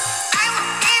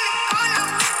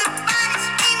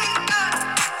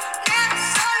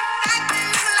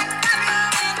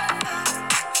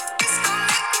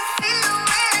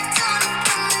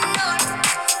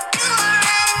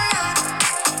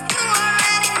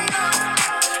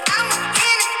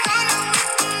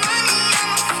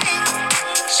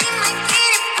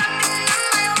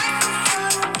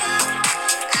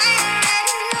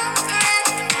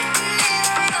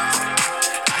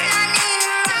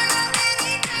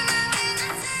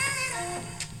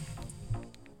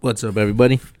What's up,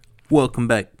 everybody? Welcome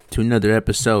back to another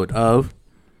episode of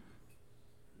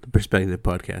the Perspective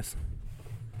Podcast.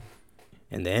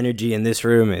 And the energy in this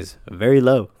room is very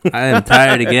low. I am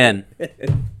tired again.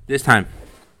 This time,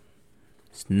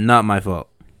 it's not my fault.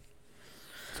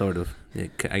 Sort of. Yeah,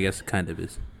 I guess it kind of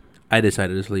is. I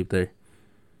decided to sleep there.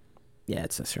 Yeah,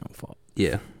 it's your own fault.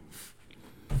 Yeah.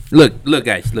 Look,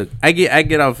 guys. Look, I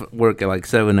get off work at like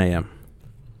 7 a.m.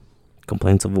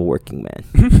 Complaints of a working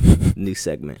man. New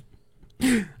segment.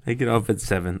 I get off at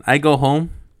 7. I go home.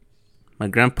 My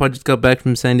grandpa just got back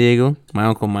from San Diego. My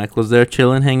uncle Michael's there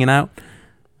chilling, hanging out.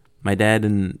 My dad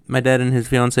and his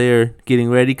fiance are getting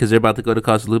ready because they're about to go to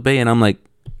Casa Lupe, and I'm like,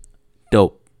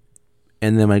 dope.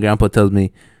 And then my grandpa tells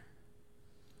me,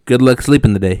 good luck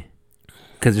sleeping today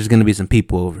because there's gonna be some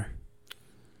people over.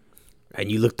 And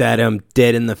you looked at him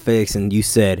dead in the face and you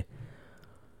said,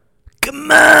 come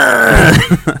on.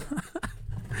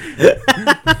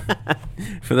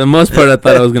 For the most part, I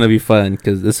thought it was gonna be fun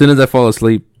because as soon as I fall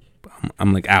asleep,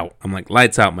 I'm like out. I'm like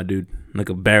lights out, my dude. I'm like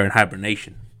a bear in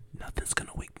hibernation. Nothing's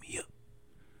gonna wake me up.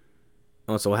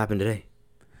 Oh, so what happened today?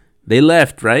 They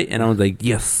left, right? And I was like,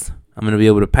 yes, I'm gonna be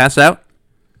able to pass out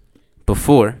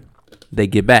before they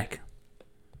get back.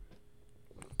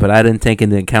 But I didn't take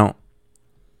into account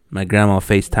my grandma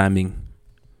FaceTiming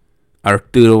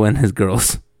Arturo and his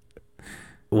girls.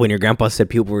 When your grandpa said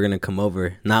people were going to come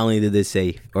over, not only did they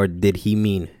say, or did he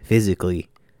mean physically,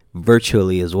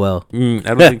 virtually as well? I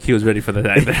don't think he was ready for that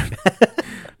either.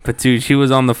 But dude, she was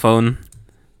on the phone.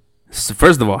 So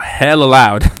first of all, hella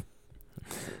loud.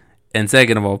 And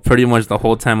second of all, pretty much the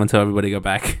whole time until everybody got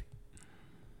back.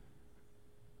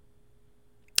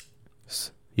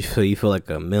 You feel like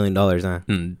 $1 million, huh?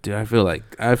 Dude, I feel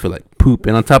like poop.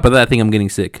 And on top of that, I think I'm getting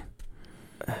sick.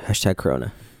 Hashtag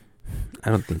Corona. I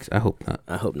don't think so. I hope not.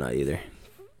 I hope not either.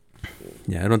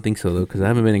 Yeah, I don't think so though, because I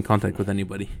haven't been in contact with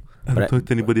anybody. I haven't talked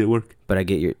to anybody at work. But I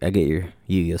get your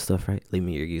Yu-Gi-Oh stuff, right? Leave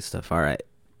me your Yu-Gi-Oh stuff. All right,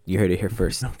 you heard it here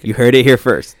first. Okay. You heard it here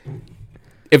first.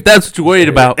 If that's what you're worried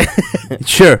about,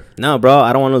 sure. No, bro,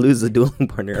 I don't want to lose the dueling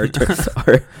partner.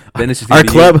 Then it's just our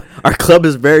club. Our club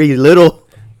is very little.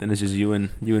 Then it's just you and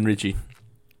Richie.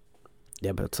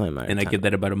 Yeah, but it's only my and I get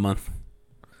that about a month.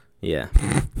 Yeah.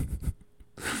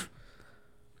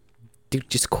 Dude,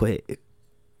 just quit.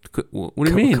 What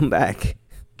do you mean? Come back.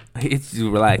 It's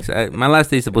relax. My last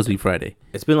day is supposed to be Friday.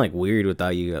 It's been like weird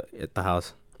without you at the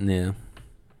house. Yeah.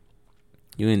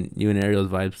 You and Ariel's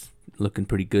vibes looking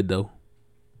pretty good though.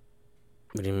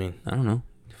 What do you mean? I don't know.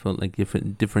 Felt like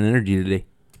different energy today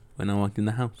when I walked in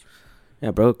the house.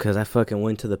 Yeah, bro, because I fucking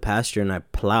went to the pasture and I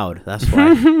plowed. That's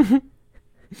why.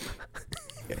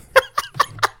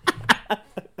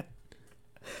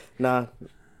 No,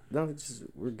 it's just,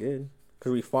 we're good.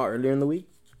 Because we fought earlier in the week.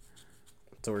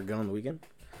 So we're good on the weekend.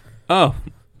 Oh,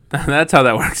 that's how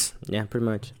that works. Yeah, pretty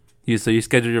much. So you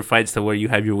schedule your fights to where you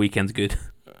have your weekends good.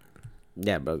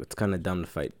 Yeah, bro, it's kind of dumb to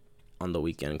fight on the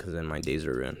weekend because then my days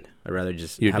are ruined. I'd rather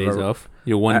just your days off.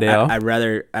 Your one day off. I'd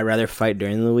rather fight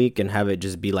during the week and have it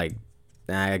just be like,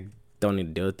 nah, I don't need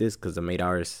to deal with this because I'm 8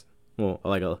 hours, well,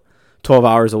 like 12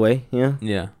 hours away. Yeah.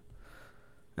 Yeah.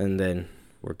 And then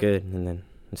we're good. And then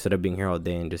instead of being here all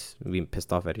day and just being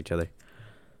pissed off at each other.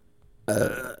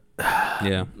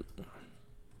 Yeah.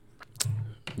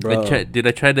 Bro.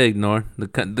 I try to ignore the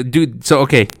dude? So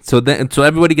okay, so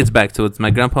everybody gets back. So it's my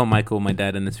grandpa, Michael, my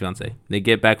dad, and his fiance. They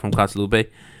get back from Casa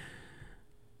Lupe.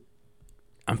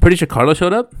 I'm pretty sure Carlos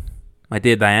showed up. My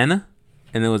tia Diana,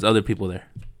 and there was other people there.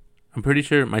 I'm pretty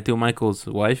sure my tio Michael's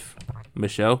wife,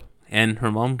 Michelle, and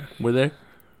her mom were there.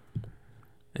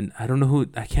 And I don't know who.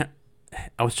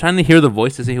 I was trying to hear the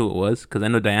voice to see who it was because I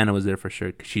know Diana was there for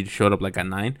sure. Cause she showed up like at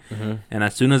 9, and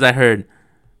as soon as I heard,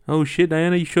 "Oh shit,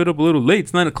 Diana, you showed up a little late.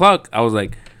 It's 9 o'clock." I was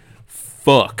like,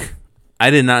 "Fuck!" I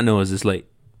did not know it was this late.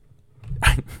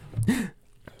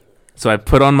 So I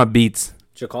put on my Beats.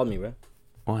 Should have called me, bro.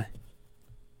 Why?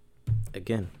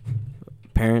 Again,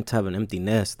 parents have an empty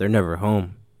nest. They're never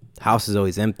home. The house is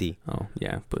always empty. Oh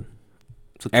yeah, but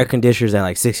it's okay. Air conditioners at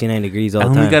like 69 degrees all the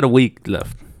time. I only got a week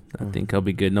left. I think I'll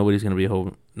be good. Nobody's gonna be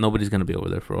home. Nobody's gonna be over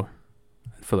there for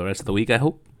the rest of the week, I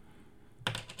hope.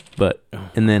 But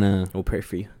and then we'll pray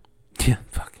for you. Yeah,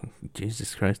 fucking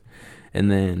Jesus Christ. And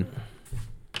then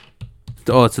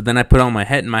so then I put on my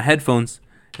headphones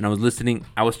and I was listening.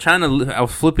 I was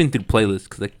flipping through playlists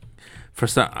because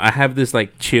I have this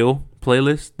like chill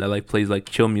playlist that like plays like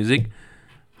chill music.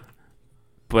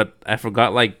 But I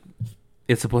forgot like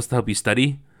it's supposed to help you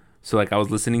study. So like I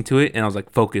was listening to it and I was like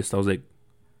focused. I was like,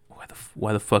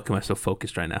 why the fuck am I so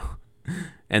focused right now?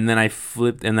 And then I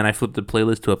flipped the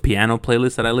playlist to a piano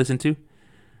playlist that I listened to.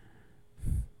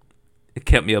 It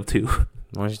kept me up too.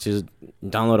 Why don't you just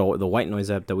Download the white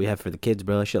noise app that we have for the kids,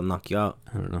 bro. That shit'll knock you out.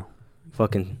 I don't know.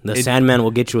 Fucking the Sandman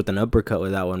will get you with an uppercut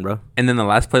with that one, bro. And then the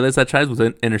last playlist I tried was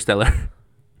Interstellar.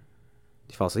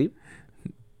 You fall asleep?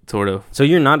 Sort of. So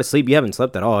you're not asleep? You haven't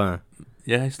slept at all, huh?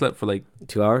 Yeah, I slept for like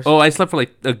 2 hours. Oh, I slept for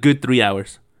like a good 3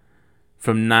 hours,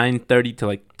 from 9:30 to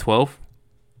like 12.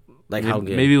 Like maybe, how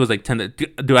good? Maybe it was like 10.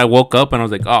 Dude, I woke up and I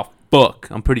was like, oh fuck!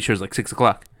 I'm pretty sure it's like 6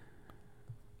 o'clock.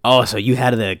 Oh, so you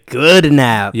had the good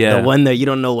nap. Yeah. The one that you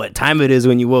don't know what time it is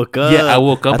when you woke up. Yeah, I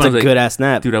woke up. That's and I was a like, good ass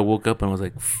nap. Dude, I woke up and I was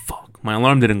like, fuck. My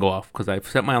alarm didn't go off because I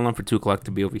set my alarm for 2 o'clock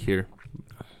to be over here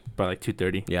by like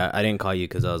 2:30. Yeah, I didn't call you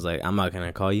because I was like, I'm not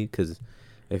gonna call you because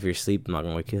if you're asleep, I'm not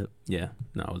gonna wake you up. Yeah,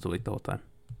 no, I was awake the whole time.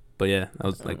 But yeah, I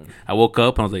was like, I woke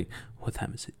up and I was like, what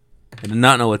time is it? I did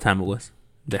not know what time it was.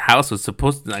 The house was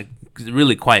supposed to like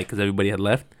really quiet because everybody had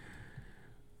left.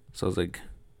 So I was like,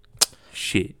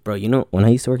 shit. Bro, you know, when I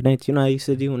used to work nights, you know what I used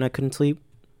to do when I couldn't sleep?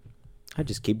 I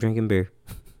just keep drinking beer.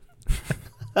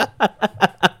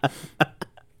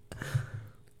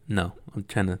 No, I'm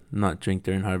trying to not drink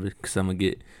during harvest because I'm going to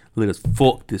get lit as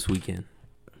fuck this weekend.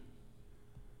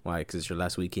 Why? Because it's your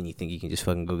last weekend, you think you can just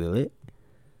fucking go get lit?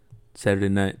 Saturday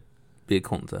night, be at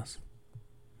Colton's house.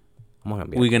 I'm not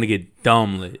gonna be. We're going to get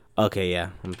dumb lit. Okay,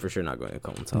 yeah. I'm for sure not going to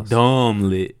Colton's house. Dumb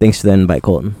lit. Thanks for the invite,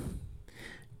 Colton.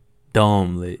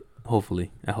 Dumb lit.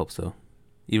 Hopefully. I hope so.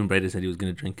 Even Brady said he was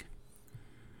going to drink.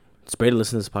 Does Brady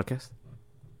listen to this podcast?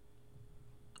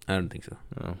 I don't think so.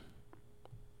 No.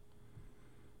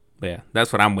 But yeah,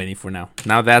 that's what I'm waiting for now.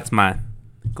 Now that's my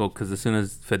goal because as soon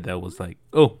as Fidel was like,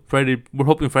 oh, Friday, we're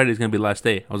hoping Friday's going to be the last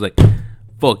day. I was like,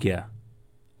 fuck yeah.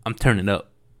 I'm turning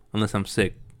up. Unless I'm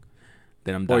sick.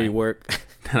 Then I'm dying. Or you work.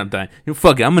 Then I'm dying.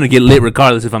 Fuck it. I'm going to get lit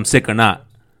regardless if I'm sick or not.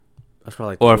 That's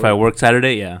probably or if I work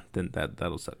Saturday, yeah, then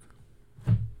that'll suck.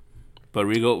 But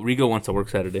Rigo wants to work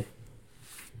Saturday.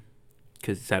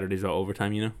 Because Saturdays are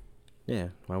overtime, you know? Yeah.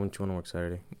 Why wouldn't you want to work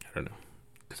Saturday? I don't know.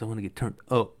 Because I want to get turned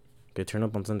up. Get turned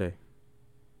up on Sunday.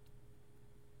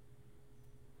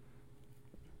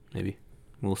 Maybe.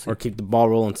 We'll see. Or keep the ball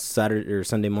rolling Saturday or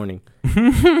Sunday morning.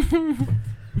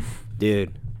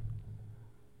 Dude.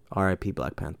 R.I.P.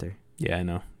 Black Panther. Yeah, I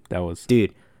know. That was...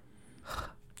 Dude.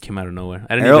 Came out of nowhere.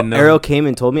 I didn't even know. Arrow came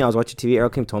and told me. I was watching TV. Arrow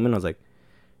came and told me. And I was like,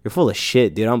 you're full of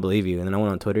shit, dude. I don't believe you. And then I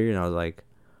went on Twitter and I was like,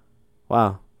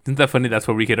 wow. Isn't that funny? That's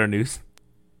where we get our news.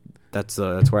 That's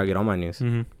where I get all my news.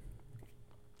 Mm-hmm.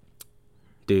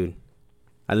 Dude.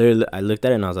 I looked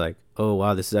at it and I was like, oh,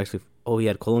 wow. This is actually... Oh, he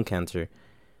had colon cancer.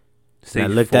 And I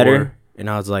looked at her and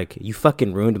I was like, you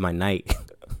fucking ruined my night.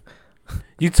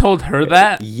 You told her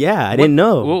that? Yeah, I didn't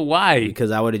know. Well, why?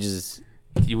 Because I would have just...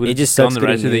 You would have just gone the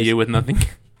rest of the year with nothing?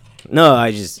 No,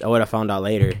 I would have found out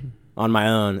later on my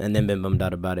own and then been bummed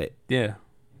out about it. Yeah.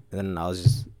 And then I was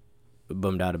just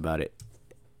bummed out about it.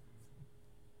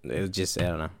 It was just, I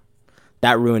don't know.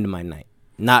 That ruined my night.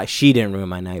 Not, she didn't ruin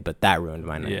my night, but that ruined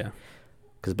my night. Yeah.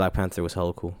 Because Black Panther was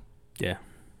hella cool. Yeah.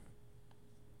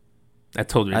 I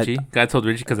told Richie. I told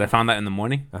Richie because I found that in the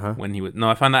morning when he was... No,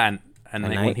 I found that at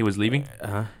night when he was leaving.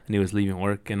 And he was leaving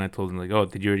work. And I told him, like, oh,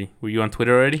 were you on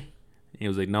Twitter already? And he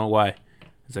was like, no, why?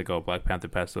 He's like, oh, Black Panther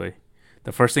passed away.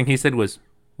 The first thing he said was,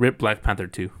 rip Black Panther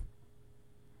 2.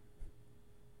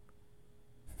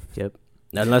 Yep.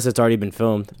 Unless it's already been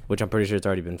filmed, which I'm pretty sure it's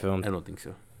already been filmed. I don't think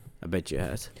so. I bet you it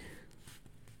has.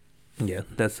 Yeah,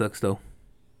 that sucks, though.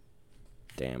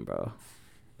 Damn, bro.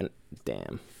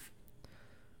 Damn.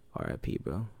 R.I.P.,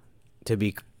 bro. To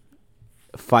be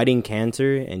fighting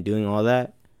cancer and doing all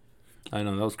that. I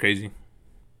know, that was crazy.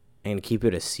 And keep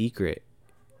it a secret.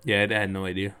 Yeah, I had no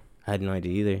idea. I had no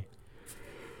idea either.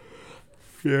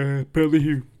 Yeah, apparently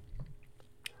he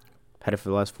had it for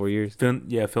the last 4 years.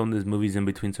 Filmed his movies in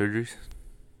between surgeries.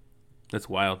 That's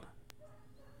wild.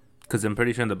 Because I'm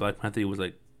pretty sure in the Black Panther he was,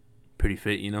 like, pretty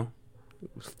fit, you know? It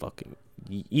was fucking...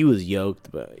 He was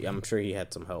yoked, but I'm sure he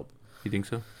had some help. You think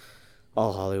so?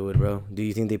 All Hollywood, bro. Do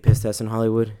you think they piss test in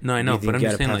Hollywood? No, I know, but I'm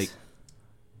just saying, like...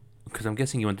 Because I'm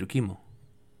guessing he went through chemo.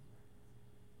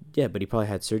 Yeah, but he probably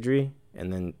had surgery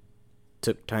and then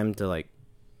took time to, like...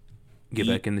 Get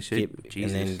back into shape?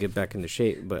 Jesus. And then get back into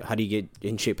shape. But how do you get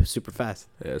in shape super fast?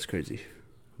 Yeah, that's crazy.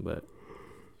 But...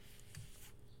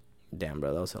 Damn,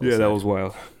 bro, that was hella sad. That was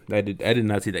wild. I did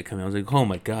not see that coming. I was like, oh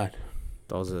my god.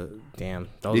 That was a... Damn.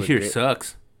 This year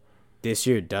sucks. This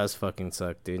year does fucking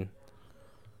suck, dude.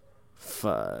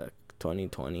 Fuck.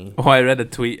 2020. Oh, I read a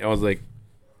tweet. I was like,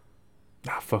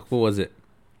 fuck, what was it?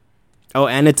 Oh,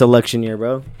 and it's election year,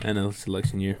 bro. I know, it's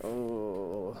election year.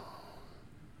 Oh.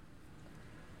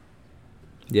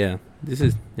 Yeah, it's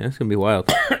going to be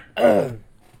wild.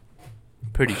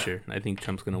 Pretty sure. I think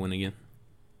Trump's going to win again.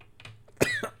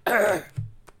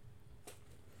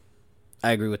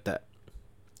 I agree with that.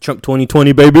 Trump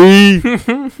 2020, baby.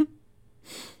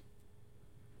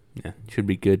 Yeah, should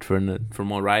be good for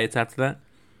more riots after that.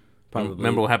 Probably.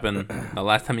 Remember what happened the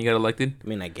last time you got elected? I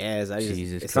mean, I guess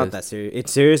Jesus it's Christ. not that serious.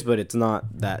 It's serious, but it's not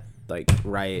that like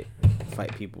riot,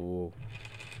 fight people,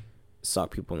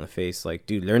 sock people in the face. Like,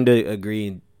 dude, learn to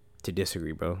agree to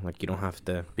disagree, bro. Like, you don't have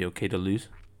to Be okay to lose?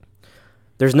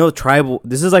 There's no tribal.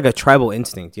 This is like a tribal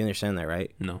instinct. You understand that,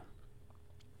 right? No.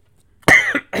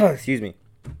 Excuse me.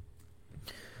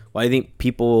 Why do you think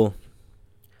people?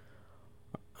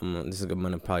 I'm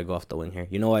gonna probably go off the limb here.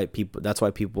 You know why people? That's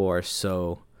why people are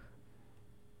so.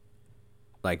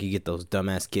 Like, you get those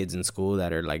dumbass kids in school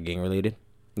that are like gang related,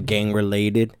 Mm-hmm.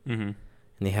 and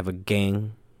they have a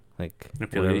gang, like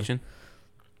Affiliation.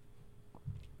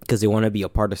 Because they want to be a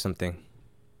part of something.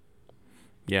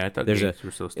 Yeah, I thought There's gays were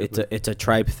so stupid. It's a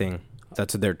tribe thing.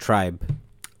 That's their tribe.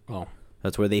 Oh,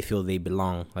 That's where they feel they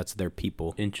belong. That's their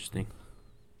people. interesting.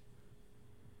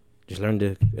 Just learn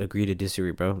to agree to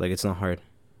disagree, bro. Like, it's not hard.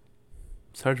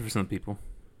 It's hard for some people.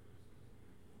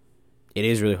 It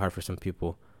is really hard for some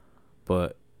people,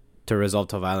 but to resort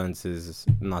to violence is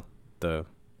not the.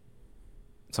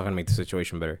 It's not gonna make the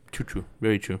situation better. True.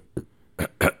 Very true.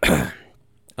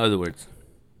 Other words.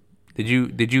 Did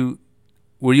you?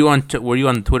 Were you on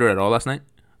Twitter at all last night?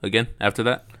 Again after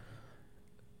that?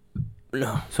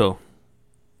 No. So,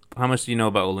 how much do you know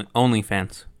about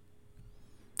OnlyFans?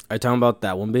 Are you talking about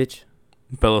that one bitch?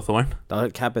 Bella Thorne?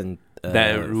 That happened.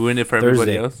 That ruined it for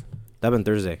everybody Thursday. else? That happened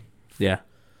Thursday. Yeah.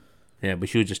 Yeah, but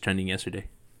she was just trending yesterday.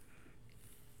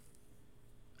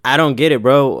 I don't get it,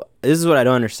 bro. This is what I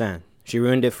don't understand. She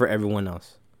ruined it for everyone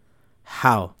else.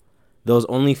 How? Those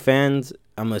OnlyFans,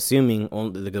 I'm assuming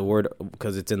only the word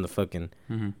because it's in the fucking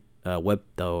web,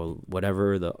 the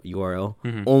whatever the URL.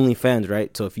 OnlyFans,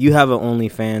 right? So if you have an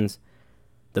OnlyFans,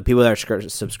 the people that are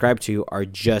subscribed to you are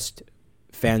just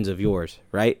fans of yours,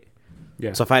 right?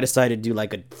 Yeah. So if I decide to do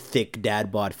like a thick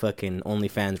dad bod fucking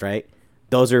OnlyFans, right?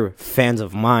 Those are fans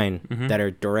of mine that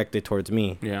are directed towards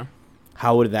me. Yeah.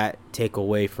 How would that take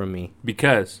away from me?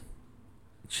 Because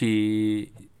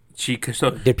she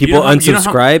so Did people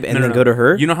unsubscribe and then go to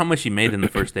her? You know how much she made in the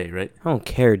first day, right? I don't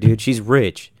care, dude. She's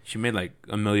rich. She made like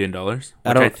 $1 million, which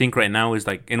I think right now is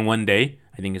like in one day.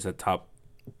 I think is a top.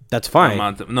 That's fine.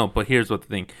 No, but here's what the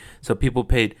thing. So people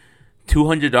paid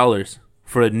 $200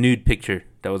 for a nude picture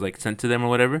that was like sent to them or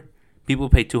whatever. People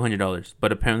paid $200,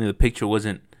 but apparently the picture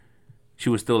wasn't. She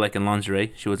was still like in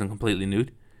lingerie. She wasn't completely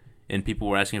nude, and people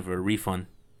were asking for a refund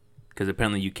because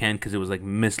apparently you can because it was like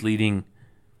misleading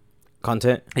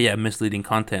content. Yeah, misleading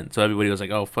content. So everybody was like,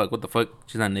 "Oh fuck, what the fuck?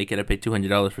 She's not naked. I paid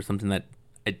 $200 for something that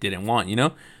I didn't want," you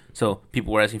know. So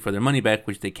people were asking for their money back,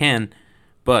 which they can,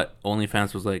 but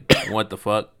OnlyFans was like, "What the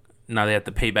fuck?" Now they have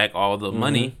to pay back all the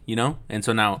money, you know. And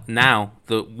so now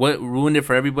what ruined it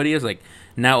for everybody is like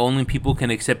now only people can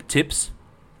accept tips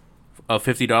of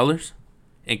 $50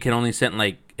 and can only send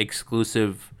like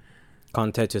exclusive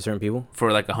content to certain people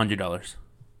for like $100.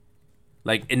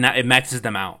 Like it maxes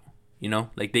them out, you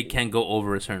know. Like they can't go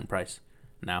over a certain price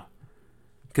now,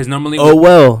 because normally.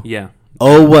 Yeah.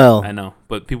 Oh well. I know,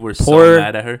 but people were so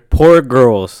mad at her. Poor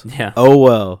girls. Yeah. Oh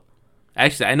well.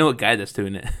 Actually, I know a guy that's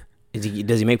doing it.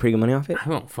 Does he make pretty good money off it? I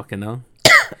don't fucking know.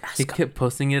 He kept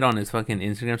posting it on his fucking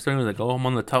Instagram story. He was like, "Oh, I'm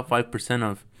on the top 5%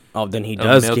 of." Oh, then he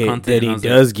does get. Then he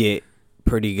does get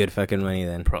pretty good fucking money.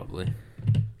 Then probably.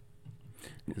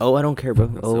 Oh, I don't care,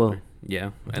 bro. Oh well.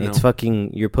 Yeah, I know. It's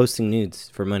fucking. You're posting nudes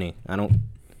for money. I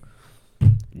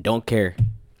don't care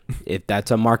if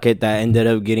that's a market that ended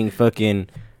up getting fucking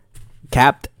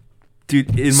capped.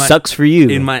 Dude, sucks for you.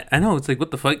 I know, it's like,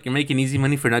 what the fuck? You're making easy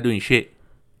money for not doing shit.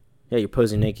 Yeah, you're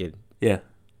posing naked. Yeah.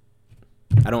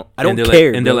 I don't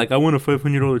care. They're like, I want a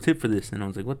 $500 tip for this. And I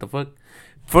was like, what the fuck?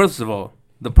 First of all,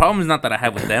 the problem is not that I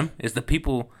have with them. It's the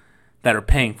people that are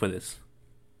paying for this.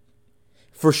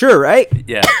 For sure, right?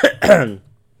 Yeah.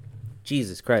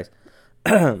 Jesus Christ.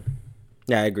 Yeah,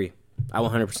 I agree. I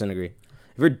 100% agree.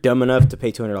 If you're dumb enough to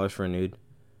pay $200 for a nude,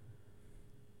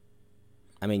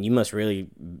 I mean, you must really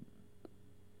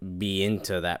be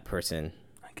into that person.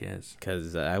 I guess.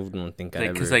 Because I wouldn't think I'd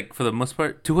ever... Because, like, for the most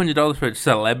part, $200 for a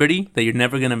celebrity that you're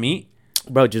never going to meet?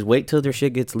 Bro, just wait till their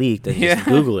shit gets leaked and just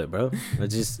Google it, bro.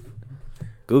 Just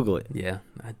Google it. Yeah.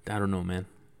 I don't know, man.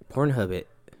 Pornhub it.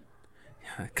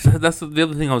 Yeah, because that's the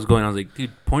other thing I was going. I was like,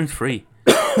 dude, porn's free.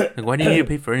 Like, why do you need to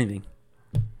pay for anything?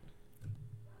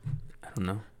 I don't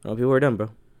know. Oh, people are dumb, bro.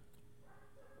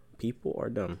 People are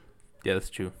dumb. Yeah, that's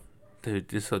true. Dude,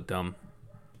 they're so dumb.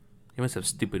 They must have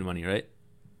stupid money, right?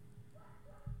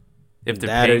 If they're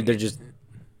that, or they're just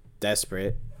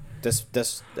desperate.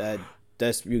 That's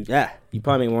you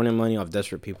probably make more money off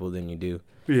desperate people than you do,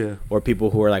 Yeah. or people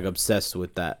who are like obsessed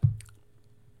with that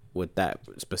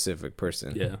specific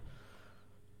person. Yeah.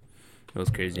 That was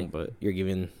crazy. But you're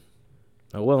giving.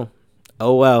 Oh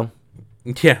well.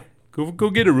 Yeah. Go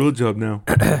get a real job now.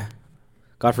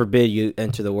 God forbid you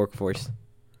enter the workforce.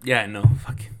 Yeah, I know.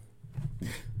 Fucking.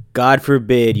 God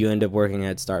forbid you end up working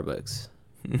at Starbucks.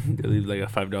 They leave like a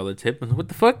 $5 tip. What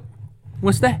the fuck?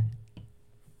 What's that?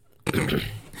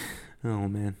 Oh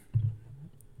man.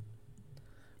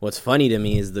 What's funny to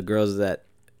me is the girls that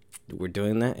were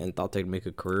doing that and thought they'd make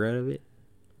a career out of it.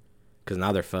 Because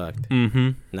now they're fucked. Mm-hmm.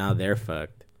 Now they're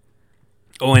fucked.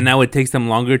 Oh, and now it takes them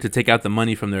longer to take out the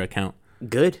money from their account.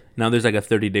 Good. Now there's like a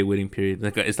 30-day waiting period.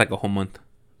 It's like a whole month.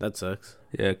 That sucks.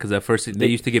 Yeah, because at first they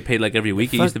used to get paid like every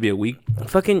week. It used to be a week.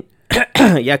 Fucking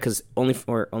yeah, because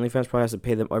OnlyFans probably has to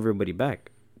pay them everybody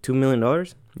back. $2 million.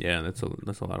 Yeah, that's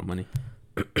a lot of money.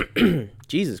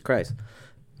 Jesus Christ.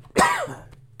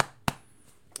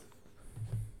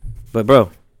 But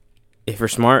bro, if you're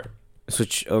smart,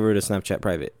 switch over to Snapchat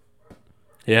private.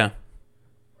 Yeah.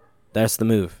 That's the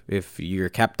move. If you're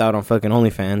capped out on fucking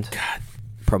OnlyFans, God,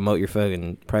 promote your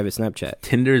fucking private Snapchat.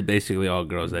 Tinder is basically all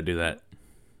girls that do that.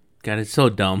 God, it's so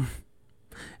dumb.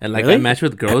 And like Really? I match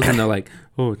with girls and they're like,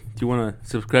 "Oh, do you want to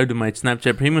subscribe to my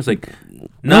Snapchat Premium?" It's like,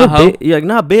 no, you're like,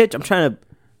 nah, bitch. I'm trying to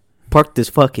park this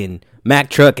fucking Mack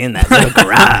truck in that little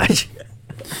garage.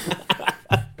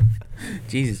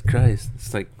 Jesus Christ!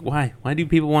 It's like, why? Why do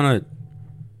people want to?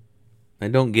 I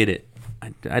don't get it.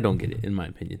 I don't get it, in my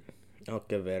opinion.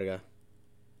 Okay, verga.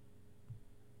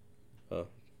 Oh.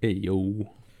 Hey yo,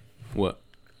 what?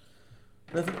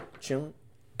 Nothing. Chilling.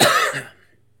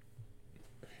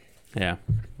 Yeah.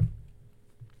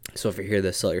 So if you're here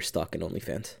to sell your stock in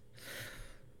OnlyFans.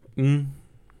 You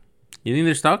think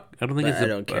they're stock? I don't think I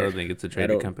don't care. I don't think it's a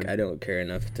trading company. I don't care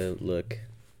enough to look.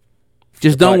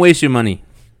 Just don't waste your money.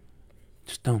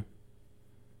 Just don't.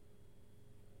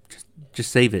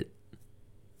 Just save it.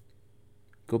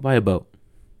 Go buy a boat.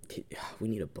 We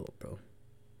need a boat, bro.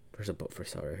 There's a boat for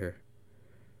sale right here.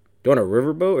 Do you want a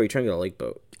river boat or are you trying to get a lake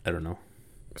boat? I don't know.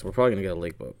 Because we're probably going to get a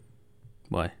lake boat.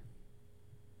 Why?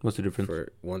 What's the difference?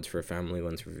 One's for family,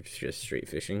 one's for just straight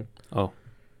fishing. Oh.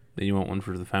 Then you want one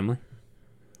for the family?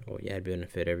 Oh, yeah, it'd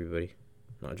benefit everybody.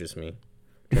 Not just me.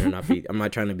 I'm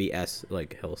not trying to be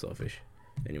like hell selfish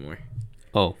anymore.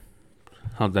 Oh.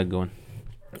 How's that going?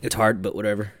 It's hard, but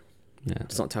whatever. Yeah.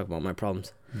 Let's not talk about my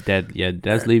problems. Dad's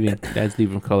leaving. Dad's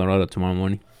leaving Colorado tomorrow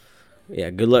morning. Yeah,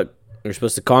 good luck. You're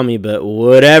supposed to call me, but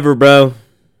whatever, bro.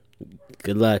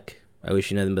 Good luck. I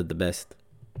wish you nothing but the best.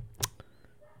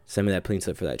 Send me that clean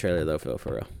slip for that trailer, though,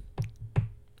 for real.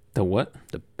 The what?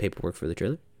 The paperwork for the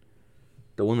trailer?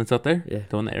 The one that's out there? Yeah.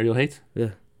 The one that Ariel hates? Yeah.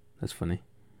 That's funny.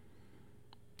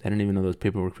 I didn't even know there was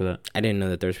paperwork for that. I didn't know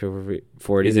that there was paperwork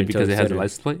for it. Is it because it has a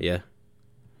license plate? Yeah.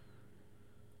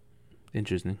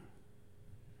 Interesting.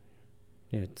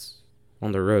 Yeah, it's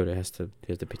on the road. It has to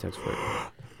pay tax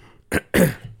for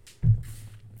it.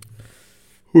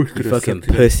 You fucking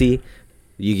pussy.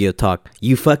 Yu-Gi-Oh! Talk.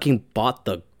 You fucking bought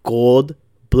the gold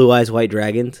Blue Eyes White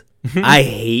Dragons? I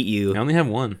hate you. I only have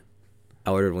one.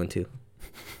 I ordered one too.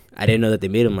 I didn't know that they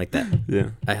made them like that. Yeah.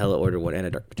 I hella ordered one and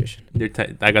a Dark Magician. They're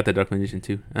tight. I got the Dark Magician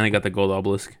too. And I got the Gold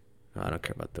Obelisk. No, I don't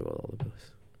care about the gold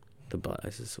obelisk. The Blue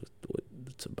Eyes is what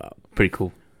it's about. Pretty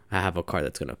cool. I have a card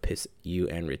that's going to piss you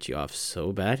and Richie off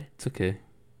so bad. It's okay.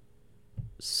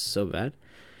 So bad.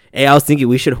 Hey, I was thinking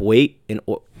we should wait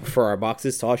for our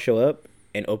boxes to all show up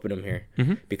and open them here.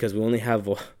 Mm-hmm. Because we only have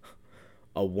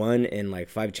a 1 in like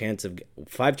 5 chance or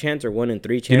 1 in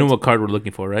 3 chance. You know what card we're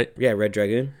looking for, right? Yeah, Red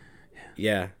Dragoon.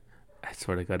 Yeah. I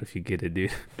swear to God, if you get it,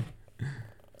 dude. I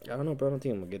don't know, bro. I don't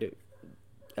think I'm going to get it.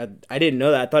 I didn't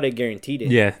know that. I thought it guaranteed it.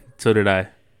 Yeah, so did I.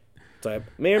 So I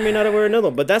may or may not have wear another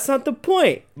one. But that's not the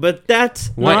point. Not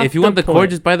if you want the card,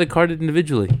 just buy the card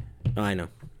individually. Oh, I know.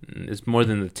 It's more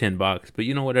than the $10, but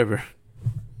you know, whatever.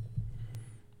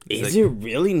 Is it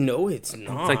really? No, it's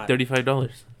not. It's like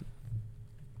 $35.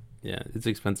 Yeah, it's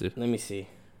expensive. Let me see.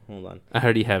 Hold on. I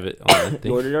already have it on the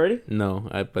thing. You ordered already? No,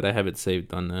 but I have it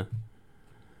saved on the...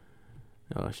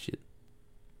 Oh, shit.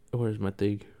 Where's my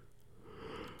thing?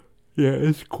 Yeah,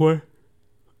 it's quite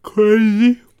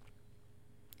crazy.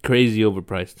 Crazy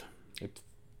overpriced.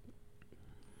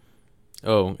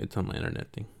 Oh, it's on my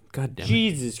internet thing. God damn it.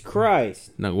 Jesus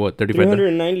Christ. No, what?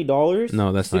 $390?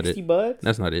 No, that's not it. $60?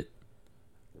 That's not it.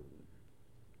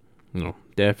 No,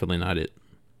 definitely not it.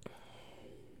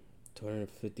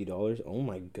 $250? Oh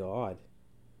my God.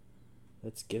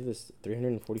 Let's give this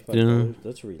 $345. Yeah.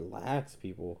 Let's relax,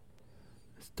 people.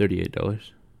 It's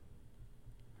 $38.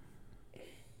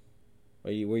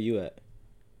 Where you at?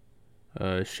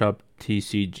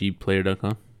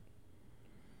 shoptcgplayer.com.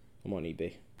 I'm on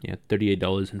eBay. Yeah,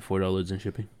 $38 and $4 in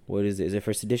shipping. What is it? Is it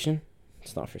first edition?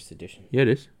 It's not first edition. Yeah, it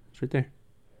is. It's right there.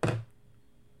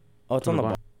 Oh, it's on the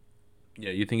bottom.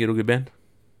 Yeah, you think it'll get banned?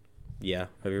 Yeah.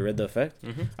 Have you read the effect?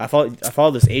 Mm-hmm. I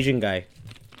follow this Asian guy.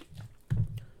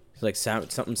 He's like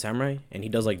something samurai, and he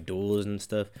does like duels and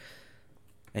stuff.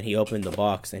 And he opened the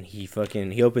box, and he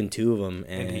opened 2 of them,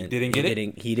 and he didn't get it.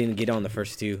 He didn't get it on the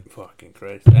first 2. Fucking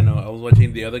Christ! I know. I was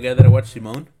watching the other guy that I watched,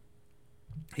 Simone.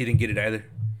 He didn't get it either.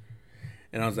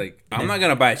 And I was like, I'm not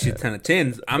gonna buy a shit ton of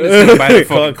tins. I'm just gonna buy the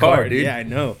fucking card, dude. Yeah, I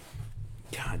know.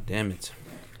 God damn it!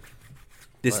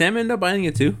 Did Sam end up buying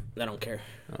it too? I don't care.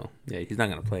 Oh, yeah, he's not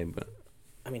gonna play, but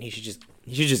I mean, he should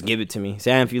just give it to me.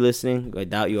 Sam, if you're listening, I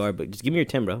doubt you are, but just give me your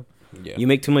 10, bro. yeah, You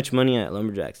make too much money at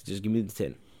Lumberjacks. Just give me the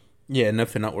 10. yeah,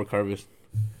 enough to not work harvest.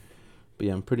 But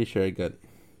yeah, I'm pretty sure I got.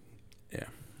 Yeah,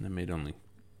 I made only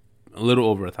a little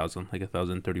over 1,000, like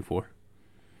 1,034.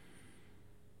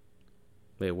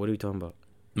 Wait, what are we talking about?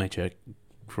 My check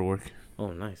for work.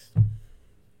 Oh, nice.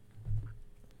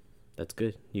 That's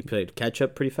good. You played catch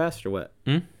up pretty fast, or what?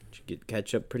 Hmm? Did you get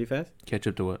catch up pretty fast? Catch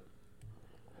up to what?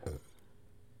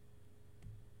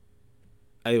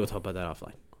 I think we'll talk about that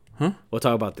offline. Huh? We'll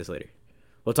talk about this later.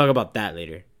 We'll talk about that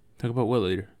later. Talk about what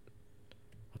later?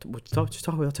 Just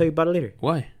talk. I'll tell you about it later.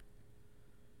 Why?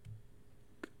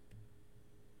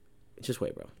 Just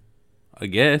wait, bro. I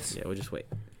guess. Yeah, we'll just wait.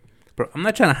 Bro, I'm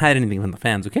not trying to hide anything from the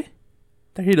fans, okay?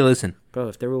 They're here to listen. Bro,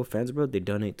 if they're real fans, bro, they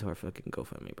donate to our fucking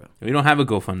GoFundMe, bro. We don't have a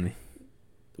GoFundMe.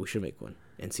 We should make one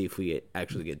and see if we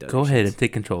actually get donations. Go ahead and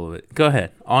take control of it. Go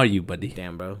ahead. All you, buddy.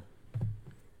 Damn, bro.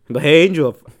 But hey,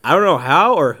 Angel, I don't know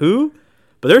how or who,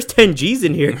 but there's 10 G's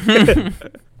in here.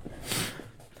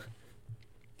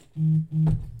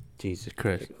 Jesus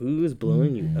Christ. Who's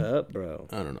blowing you up, bro?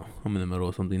 I don't know. I'm in the middle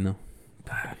of something now.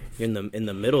 You're in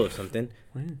the middle of something.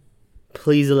 Yeah.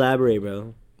 Please elaborate,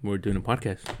 bro. We're doing a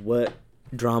podcast. What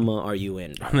drama are you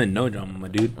in? I'm in no drama, my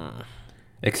dude.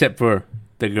 Except for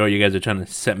the girl you guys are trying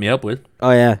to set me up with.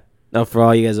 Oh, yeah. No, for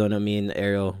all you guys don't know, me and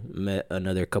Ariel met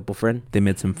another couple friend. They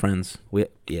met some friends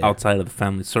Yeah. outside of the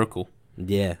family circle.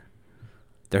 Yeah.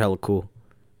 They're hella cool.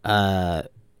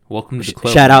 Welcome to the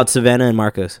club. Shout out Savannah and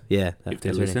Marcos. Yeah. If they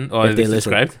that's listen. their Oh, name. if they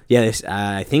subscribed? Yeah,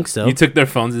 I think so. You took their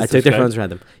phones and I took their phones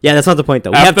subscribed? and had them. Yeah, that's not the point,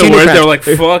 though. Afterwards, they were like,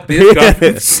 fuck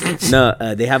this guy.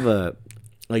 No, they have a...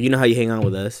 Like, you know how you hang out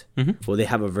with us? Mm-hmm. Well, they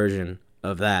have a version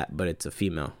of that, but it's a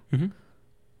female. Mm-hmm.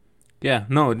 Yeah,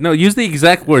 no, use the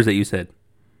exact words that you said.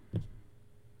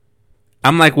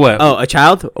 I'm like, what? Oh, a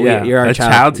child? Oh, Yeah, you're our a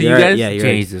child to you guys? Yeah, you're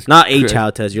Jesus not a Christ.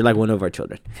 child to us. You're like one of our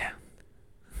children. Yeah.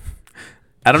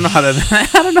 I don't know how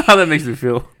that makes me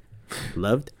feel.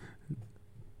 Loved?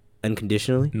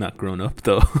 Unconditionally? Not grown up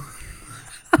though.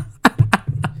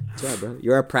 Yeah, bro.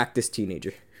 You're a practice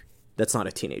teenager. That's not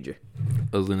a teenager.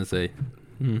 I was gonna say,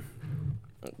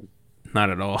 not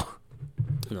at all.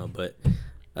 No, but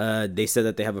they said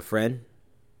that they have a friend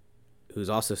who's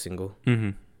also single.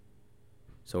 Mm-hmm.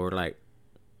 So we're like,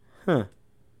 huh,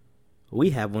 we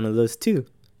have one of those too.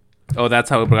 Oh, that's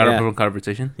how it brought Yeah. up in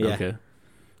conversation? Yeah. Okay.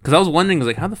 Because I was wondering,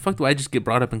 like, how the fuck do I just get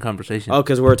brought up in conversation? Oh,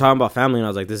 because we were talking about family, and I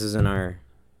was like, this isn't our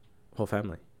whole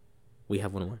family. We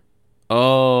have one.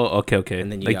 Oh, okay.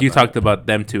 And then you like, got you brought talked about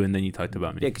them too, and then you talked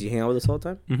about me. Yeah, because you hang out with us all the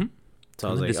time. Mm-hmm. So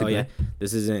I was I like, disagree. oh, yeah,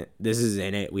 this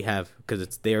isn't it. We have,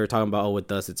 because they were talking about,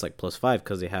 with us, it's like +5,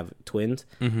 because they have twins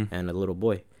Mm-hmm. and a little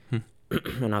boy.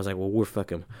 And I was like, well, we're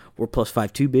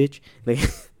 +5 too, bitch. Like, and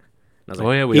I was like,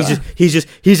 Oh, yeah, we are. he's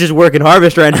just working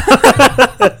harvest right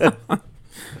now.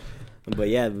 But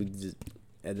yeah, and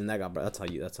then that's how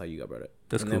you got brought up.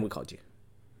 That's and cool. then we called you.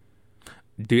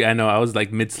 Dude, I know. I was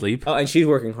like mid-sleep. Oh, and she's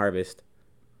working harvest.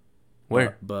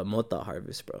 Where? But Mota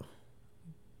harvest, bro.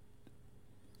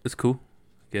 It's cool.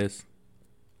 Yes.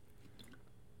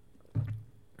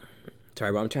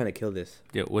 Sorry, bro. I'm trying to kill this.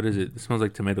 Yeah, what is it? It smells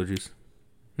like tomato juice.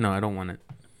 No, I don't want it.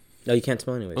 No, you can't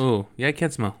smell anyways. Oh, yeah, I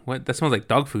can't smell. What? That smells like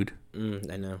dog food.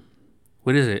 I know.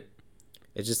 What is it?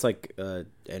 It's just like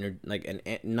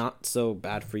not so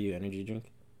bad for you energy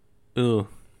drink. Ew.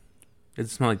 It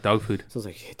smells like dog food. So it's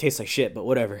like it tastes like shit, but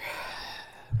whatever.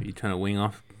 Are you trying to wing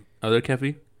off other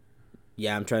caffeine?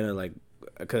 Yeah, I'm trying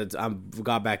to cause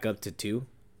got back up to 2.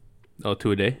 Oh,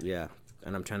 2 a day? Yeah,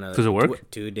 and I'm trying to. Does it work?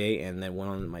 2 a day, and then 1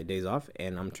 on my days off,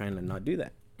 and I'm trying to not do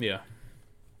that. Yeah.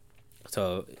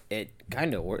 So it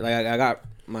kind of worked. Like I got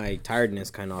my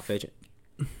tiredness kind of off edge.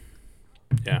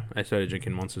 Yeah, I started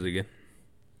drinking Monsters again.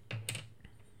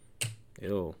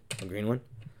 Ew, a green one.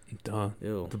 Duh.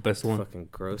 Ew, The best one. Fucking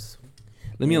gross.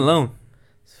 Leave me alone.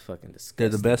 It's fucking disgusting. They're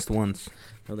the best ones.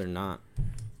 No, they're not.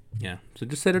 Yeah. So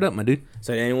just set it up, my dude.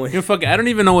 So anyway, You're fucking. I don't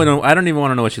even know. I don't even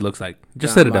want to know what she looks like.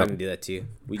 Just set it I'm up. gonna do that too.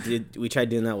 We tried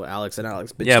doing that with Alex, and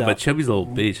Alex. Yeah, out. but Chubby's a little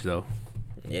bitch though.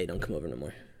 Yeah, he don't come over no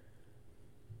more.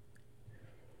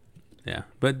 Yeah,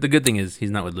 but the good thing is he's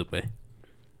not with Lupe.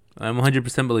 I'm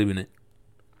 100% believing it.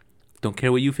 Don't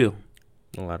care what you feel.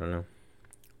 Well, I don't know.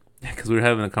 Because we were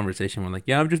having a conversation. We're like,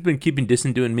 yeah, I've just been keeping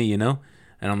distant doing me, you know?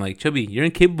 And I'm like, Chubby, you're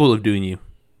incapable of doing you.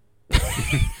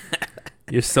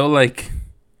 You're so like...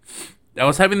 I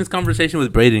was having this conversation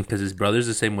with Braden because his brother's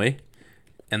the same way.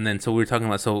 And then so we were talking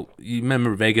about... So you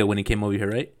remember Vega when he came over here,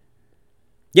 right?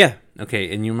 Yeah.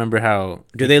 Okay, and you remember how...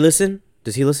 Do they listen?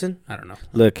 Does he listen? I don't know.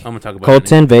 Look, I'm going to talk about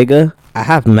Colton, Vega, I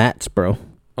have mats, bro.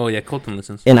 Oh, yeah, Colton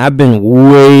listens. And I've been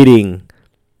waiting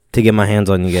to get my hands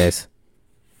on you guys.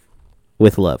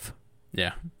 With love.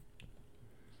 Yeah.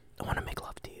 I want to make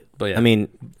love to you. But yeah. I mean,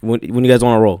 when you guys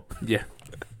want to roll. Yeah.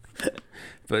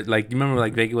 But like, you remember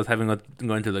like Vega was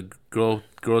going to the girl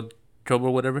trouble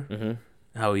or whatever?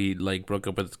 Mm-hmm. How he like broke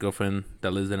up with his girlfriend that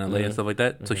lives in LA and stuff like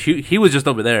that. Mm-hmm. So he was just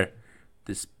over there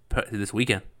this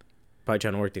weekend. Probably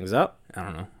trying to work things out. I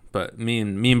don't know. But me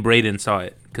and Braden saw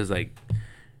it because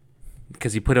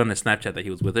he put on his Snapchat that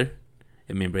he was with her.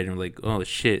 And me and Braden were like, oh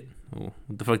shit. Well,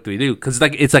 what the fuck do we do? Because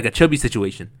it's like a Chubby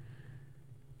situation.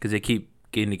 Because they keep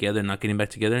getting together and not getting back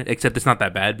together. Except it's not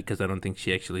that bad because I don't think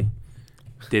she actually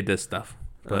did this stuff.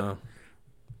 But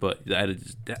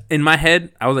in my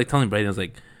head, I was like telling Braden, I was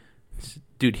like,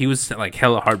 dude, he was like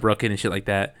hella heartbroken and shit like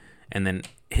that. And then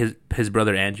his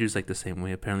brother Andrew's like the same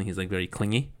way. Apparently, he's like very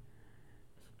clingy.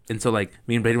 And so like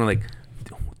me and Braden were like,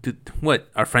 dude, what?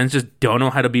 Our friends just don't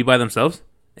know how to be by themselves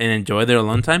and enjoy their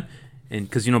alone time. And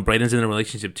because, you know, Braden's in a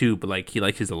relationship too, but like he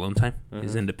likes his alone time. Mm-hmm.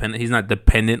 He's independent. He's not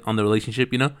dependent on the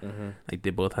relationship, you know? Mm-hmm. Like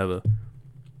they both have a...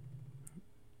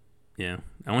 Yeah.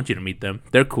 I want you to meet them.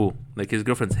 They're cool. Like his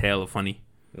girlfriend's hella funny.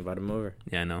 Invite him over.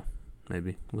 Yeah, I know.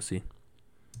 Maybe. We'll see.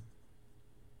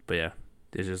 But yeah.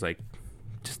 It's just like...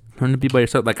 Just learn to be by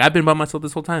yourself. Like I've been by myself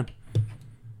this whole time.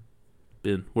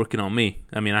 Been working on me.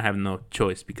 I mean, I have no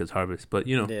choice because harvest. But,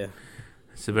 you know. Yeah.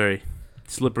 It's a very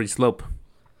slippery slope.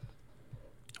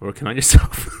 Working on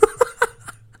yourself.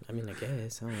 I mean, I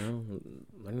guess. I don't know.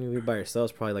 Learning to be by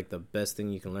yourself is probably like the best thing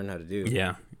you can learn how to do.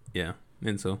 Yeah. Yeah.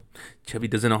 And so, Chubby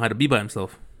doesn't know how to be by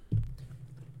himself.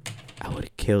 I would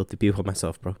have killed to be by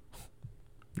myself, bro.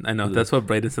 I know. That's what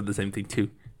Braden said the same thing, too.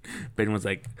 Braden was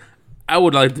like, I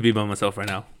would like to be by myself right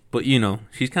now. But, you know,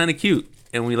 she's kind of cute.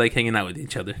 And we like hanging out with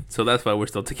each other. So that's why we're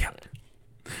still together.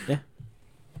 Yeah.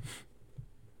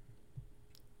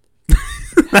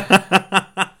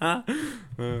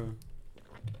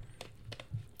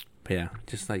 But yeah,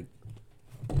 just like,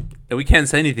 and we can't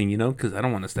say anything, you know, because I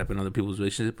don't want to step in other people's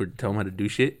relationship or tell them how to do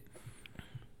shit.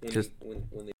 Just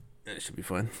it should be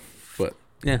fun, but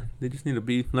yeah, they just need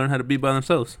to learn how to be by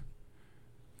themselves.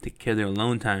 Take care of their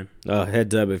alone time.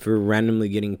 Heads up, if you're randomly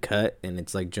getting cut and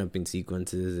it's like jumping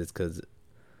sequences, it's because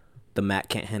the mat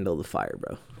can't handle the fire,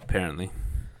 bro. Apparently,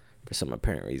 for some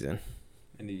apparent reason.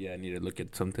 I need to look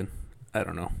at something. I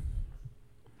don't know.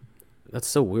 That's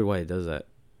so weird why it does that.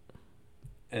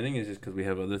 I think it's just because we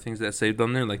have other things that saved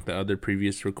on there, like the other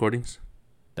previous recordings.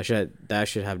 That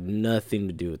should have nothing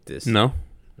to do with this. No?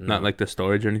 Not like the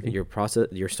storage or anything?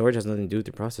 Your storage has nothing to do with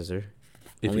your processor.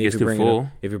 If it gets too full?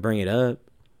 If you bring it up.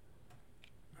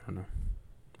 I don't know.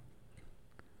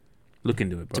 Look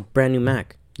into it, bro. It's a brand new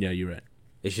Mac. Yeah, you're right.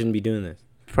 It shouldn't be doing this.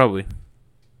 Probably.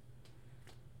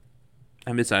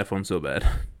 I miss iPhone so bad.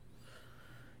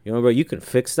 You know, bro, you can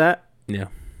fix that. Yeah.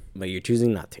 But you're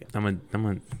choosing not to. I'm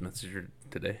gonna message her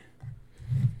today.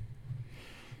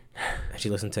 She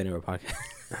listened to any of our podcast.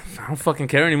 I don't fucking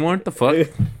care anymore. What the fuck?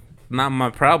 Not my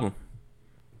problem.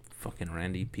 Fucking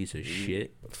Randy, piece of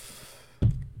shit.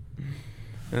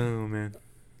 Oh man.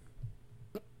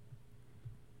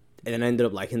 And then I ended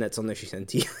up liking that song that she sent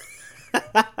to you.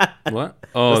 What?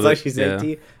 Oh, the song she sent to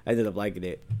you. I ended up liking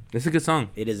it. It's a good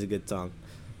song. It is a good song.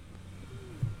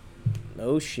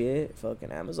 No shit.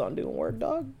 Fucking Amazon doing work,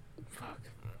 dog. Fuck.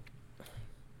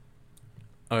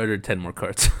 I ordered 10 more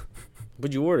carts.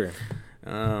 What'd you order?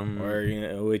 Or are you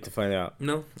gonna wait to find out?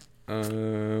 No. It's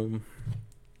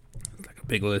like a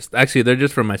big list. Actually, they're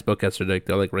just from my spellcaster deck.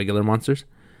 They're like regular monsters.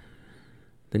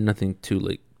 They're nothing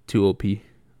too OP.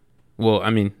 Well, I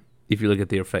mean, if you look at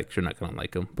the effects, you're not gonna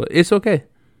like them, but it's okay.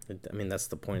 I mean, that's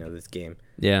the point of this game.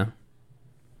 Yeah.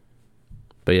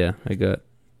 But yeah, I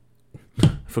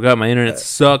forgot my internet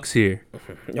sucks here.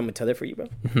 You want me to tether for you, bro?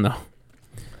 No.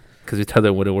 Because your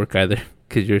tether wouldn't work either.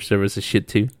 Because your service is shit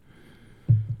too.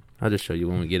 I'll just show you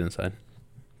when we get inside.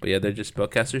 But yeah, they're just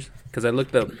spellcasters. Because I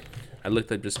looked up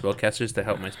just spellcasters to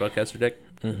help my spellcaster deck.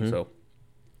 Mm-hmm. So,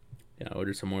 yeah, I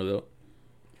ordered some more though.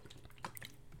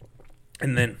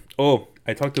 And then,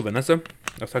 I talked to Vanessa.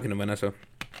 I was talking to Vanessa,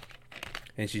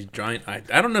 and she's drawing. I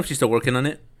don't know if she's still working on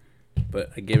it,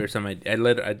 but I gave her some. I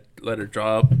let her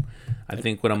draw up. I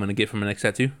think what I'm gonna get for my next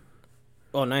tattoo.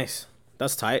 Oh, nice.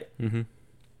 That's tight. Mm-hmm.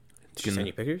 Did she send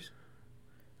you pictures?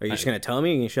 Are you just gonna tell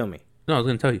me? Or you can show me. No, I was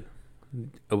gonna tell you.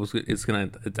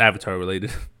 It's Avatar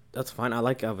related. That's fine. I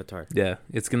like Avatar. Yeah,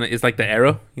 it's like the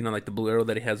arrow, like the blue arrow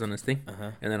that he has on his thing,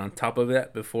 and then on top of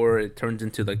that, before it turns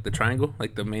into like the triangle,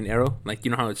 like the main arrow, like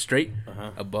how it's straight.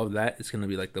 Above that, it's gonna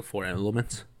be like the 4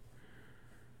 elements.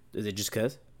 Is it just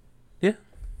cause? Yeah,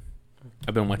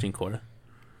 I've been watching Korra.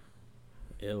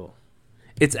 Ew.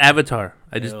 It's Avatar.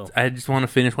 I just want to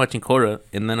finish watching Korra,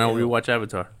 and then I'll rewatch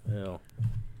Avatar. Ew.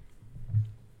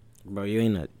 Bro, you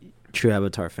ain't a true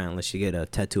Avatar fan unless you get a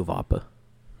tattoo of Appa.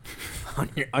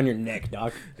 on your neck,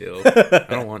 dog. Ew. I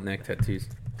don't want neck tattoos.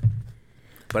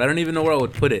 But I don't even know where I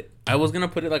would put it. I was gonna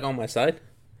put it like on my side,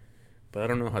 but I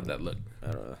don't know how'd that look.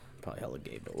 I don't know. Probably hella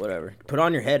gay, but whatever. Put it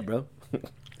on your head, bro.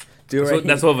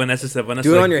 That's what Vanessa said. Vanessa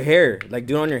do it on your hair. Like,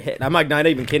 do it on your head. I'm like, not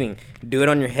even kidding. Do it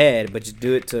on your head, but just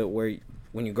do it to where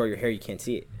when you grow your hair, you can't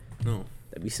see it. No.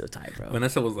 That'd be so tight, bro.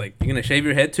 Vanessa was like, "You gonna shave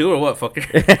your head too, or what, fucker?"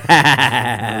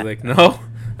 I was like, "No,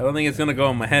 I don't think it's gonna go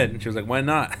on my head." And she was like, "Why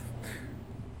not?" I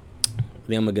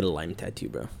think I'm gonna get a lime tattoo,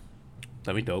 bro.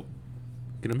 That'd be dope.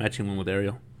 Get a matching one with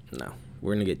Ariel. No,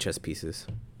 we're gonna get chess pieces.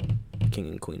 King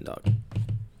and queen, dog.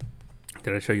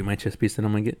 Did I show you my chess piece that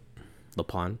I'm gonna get? The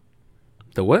pawn.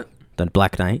 The what? The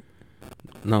black knight.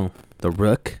 No. The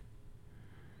rook.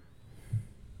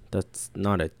 That's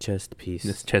not a chest piece.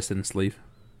 It's chest and sleeve.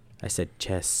 I said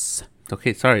chess.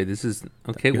 Okay, sorry. This is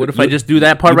okay. What if I just do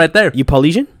that part right there? You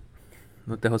Polynesian?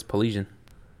 What the hell's Polynesian?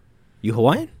 You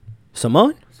Hawaiian?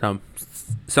 Samoan?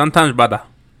 Sometimes, brother.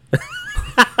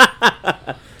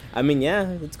 I mean,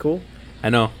 yeah, it's cool. I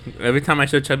know. Every time I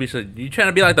show Chubby, she's like, "You trying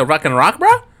to be like the Rock and Rock,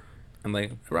 bro?" I'm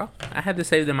like, "Bro, I had this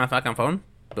saved in my fucking phone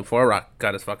before Rock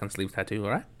got his fucking sleeve tattoo. All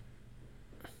right."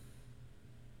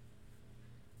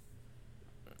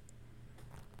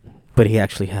 But he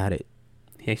actually had it.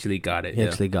 He actually got it. He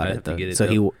actually got it, though. It,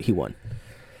 so he won.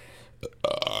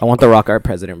 I want The Rock our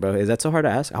president, bro. Is that so hard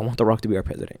to ask? I want The Rock to be our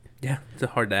president. Yeah, it's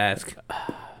hard to ask.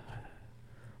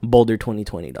 Boulder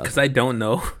 2020, dog. Because I don't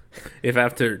know if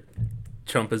after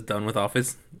Trump is done with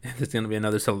office, there's going to be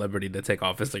another celebrity to take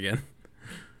office again.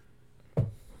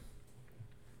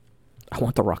 I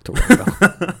want The Rock to win, bro.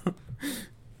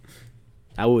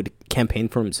 I would campaign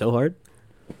for him so hard.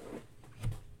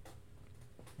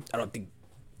 I don't think...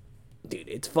 Dude,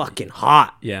 it's fucking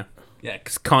hot. Yeah. Yeah,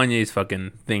 because Kanye's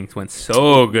fucking things went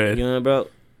so good. You know, bro?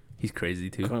 He's crazy,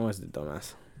 too. Kanye was the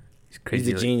dumbass. He's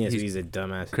crazy. He's a genius, but he's a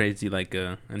dumbass. Crazy like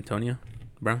Antonio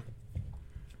Brown.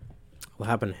 What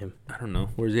happened to him? I don't know.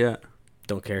 Where's he at?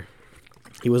 Don't care.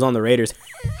 He was on the Raiders.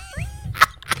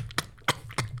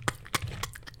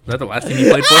 Was that the last team he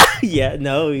played for? Yeah,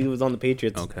 no, he was on the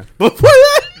Patriots. Okay. Before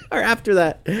that, or after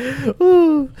that.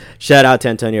 Ooh. Shout out to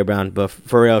Antonio Brown. But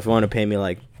for real, if you want to pay me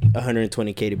like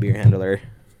 $120K to be your handler,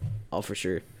 I'll for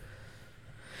sure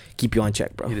keep you on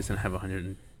check, bro. He doesn't have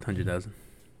 $100,000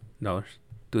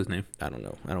 to his name. I don't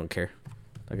know. I don't care.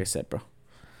 Like I said, bro.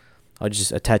 I'll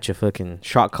just attach a fucking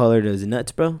shock collar to his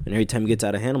nuts, bro. And every time he gets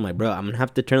out of hand, I'm like, bro, I'm gonna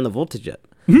have to turn the voltage up.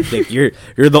 Like, you're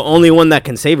the only one that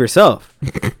can save yourself.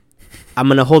 I'm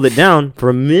gonna hold it down for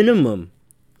a minimum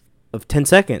of 10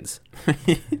 seconds.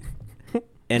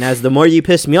 And as the more you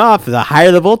piss me off, the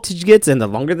higher the voltage gets and the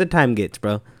longer the time gets,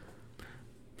 bro.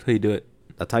 That's how you do it.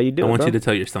 That's how you do it, I want bro. you to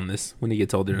tell your son this when he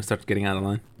gets older and starts getting out of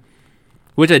line.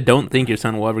 Which I don't think your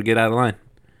son will ever get out of line.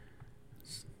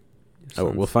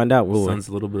 Oh, we'll find out. Your son's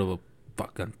a little bit of a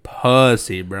fucking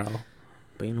pussy, bro.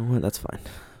 But you know what? That's fine.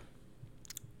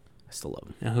 I still love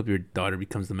him. I hope your daughter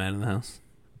becomes the man in the house.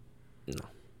 No.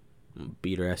 I'm gonna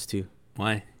beat her ass too.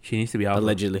 Why? She needs to be alpha.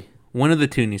 Allegedly. One of the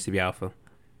two needs to be alpha.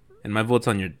 And my vote's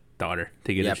on your daughter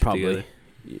to get her shit together.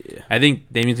 Yeah. I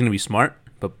think Damien's going to be smart,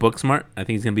 but book smart. I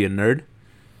think he's going to be a nerd.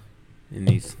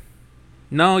 And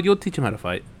No, you'll teach him how to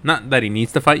fight. Not that he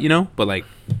needs to fight, but like...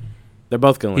 They're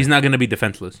both going to learn. He's not going to be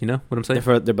defenseless, you know what I'm saying?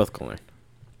 They're both going to learn.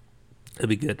 It'll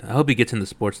be good. I hope he gets into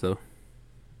sports, though.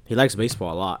 He likes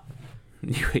baseball a lot.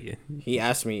 Yeah. He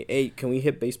asked me, hey, can we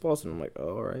hit baseballs? And I'm like,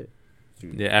 oh, all right.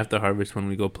 Yeah, after harvest, when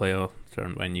we go play, I'll start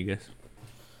inviting you guys.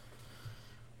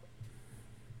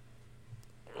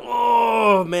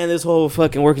 Oh, man, this whole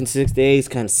fucking working 6 days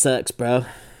kind of sucks, bro.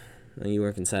 And you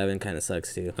working 7 kind of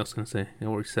sucks, too. I was going to say, I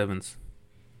work 7s.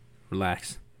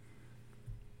 Relax.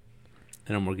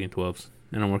 And I'm working 12s.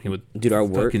 And I'm working with our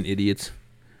work, fucking idiots.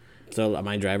 So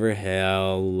my driver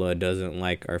hell doesn't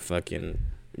like our fucking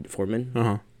foreman.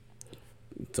 Uh-huh.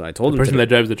 So I told the him person that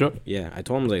drives the truck. Yeah, I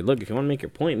told him like, look, if you want to make your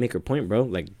point, bro.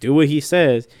 Like, do what he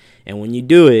says, and when you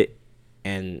do it,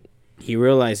 and he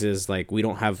realizes like we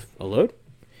don't have a load,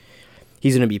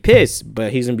 he's gonna be pissed.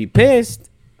 But he's gonna be pissed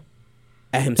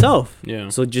at himself. Yeah.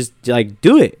 So just like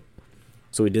do it.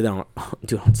 So we did that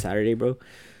on Saturday, bro.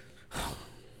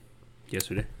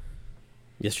 Yesterday.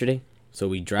 So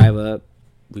we drive up.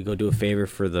 We go do a favor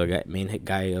for the main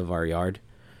guy of our yard,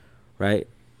 right?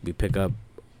 We pick up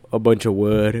a bunch of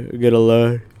wood, get a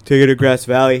load, take it to Grass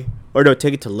Valley, or no,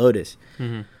 take it to Lotus.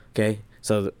 Mm-hmm. Okay,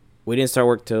 so we didn't start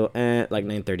work till like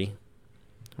 9:30,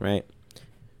 right?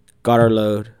 Got our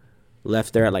load,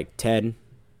 left there at like 10,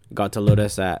 got to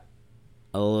Lotus at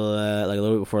like a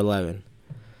little bit before 11.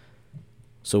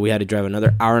 So we had to drive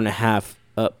another hour and a half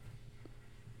up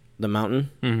the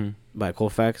mountain by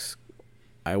Colfax,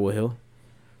 Iowa Hill,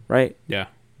 right? Yeah.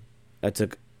 That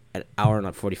took an hour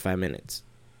and 45 minutes.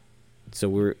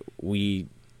 So we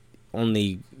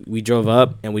drove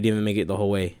up and we didn't even make it the whole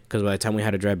way because by the time we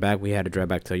had to drive back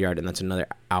to the yard, and that's another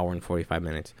hour and 45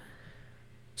 minutes.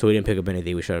 So we didn't pick up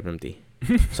anything. We showed up empty.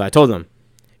 So I told him,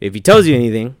 if he tells you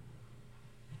anything,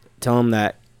 tell him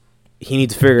that he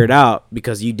needs to figure it out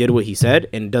because you did what he said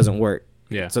and it doesn't work.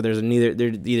 Yeah. So there's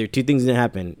either two things that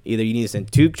happen. Either you need to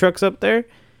send 2 trucks up there.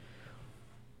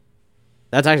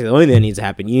 That's actually the only thing that needs to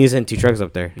happen. You need to send 2 trucks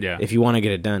up there. Yeah. If you want to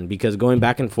get it done, because going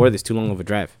back and forth is too long of a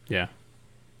drive. Yeah.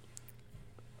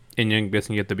 And you're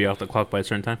guessing you have to be off the clock by a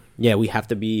certain time? Yeah, we have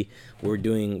to be. We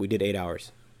did 8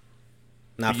 hours.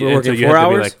 Now if we're And working so you 4 have to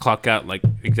be, hours, like clock out like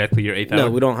exactly your 8th hour. no,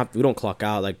 we don't clock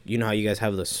out. Like you know how you guys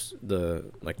have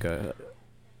like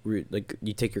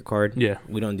you take your card. Yeah.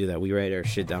 We don't do that. We write our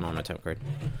shit down on a time card.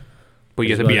 But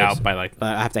you have to be out by like.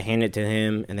 But I have to hand it to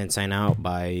him and then sign out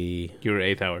by your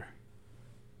 8th hour.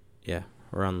 Yeah,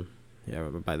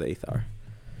 by the 8th hour,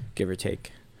 give or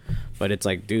take. But it's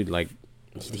like, dude, like,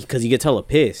 because he gets hella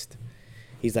pissed.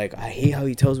 He's like, I hate how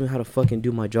he tells me how to fucking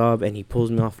do my job, and he pulls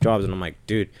me off jobs, and I'm like,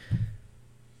 dude,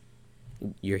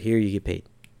 you're here, you get paid.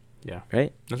 Yeah.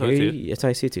 Right? That's how I see it. That's how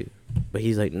I see it too. But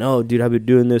he's like, no, dude, I've been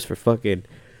doing this for fucking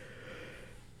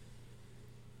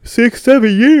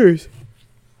 6-7 years.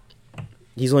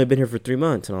 He's only been here for 3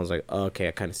 months, and I was like, oh, okay,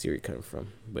 I kind of see where you're coming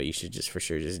from, but you should just for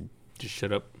sure just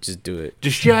shut up. Just do it.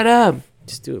 Just shut up.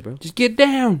 Just do it, bro. Just get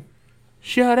down.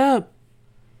 Shut up.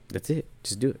 That's it.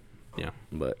 Just do it. Yeah.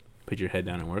 But put your head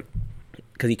down and work.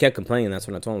 Because he kept complaining. That's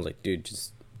when I told him, I was like, dude,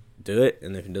 just do it.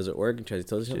 And if it doesn't work and tries to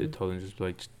tell you something. I told him just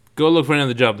like, just go look for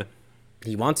another job then.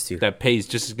 He wants to. That pays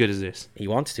just as good as this. He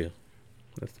wants to.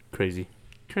 That's crazy.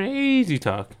 Crazy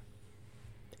talk.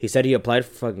 He said he applied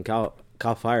for fucking Cal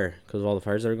Fire because of all the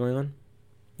fires that are going on.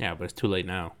 Yeah, but it's too late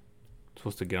now. I'm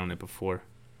supposed to get on it before.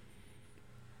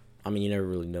 I mean, you never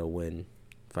really know when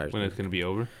it's going to be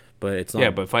over. But it's not.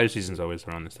 Yeah, but fire season's always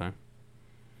around this time.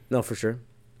 No, for sure.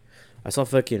 I saw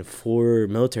fucking 4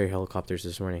 military helicopters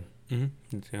this morning.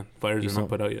 Mm-hmm. Yeah, fires are not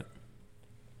put out yet.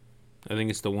 I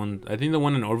think it's the one. I think the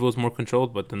one in Orville is more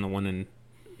controlled, but then the one in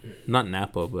not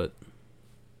Napa, but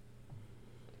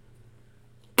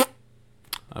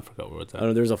I forgot where it's at. Oh,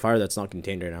 no, there's a fire that's not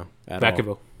contained right now.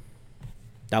 Vacaville.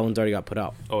 That one's already got put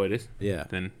out. Oh, it is. Yeah.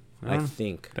 Then I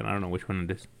think. Then I don't know which one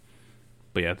it is.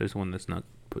 But yeah, there's one that's not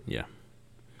put. Yeah.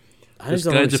 The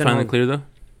skies are finally clear though.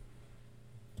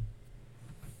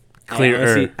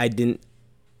 Clearer. I didn't.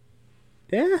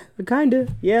 Yeah, kind of.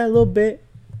 Yeah, a little bit.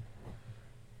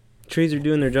 Trees are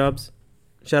doing their jobs.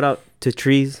 Shout out to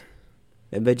trees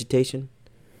and vegetation.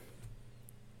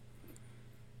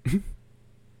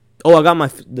 Oh, I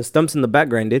got the stumps in the back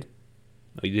grinded.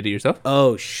 Oh, you did it yourself?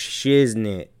 Oh,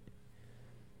 shiznit.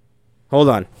 Hold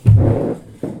on.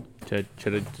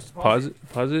 Should I just pause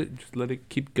it? Just let it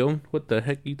keep going? What the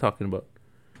heck are you talking about?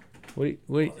 Wait.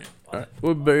 All right,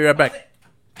 we'll be right back.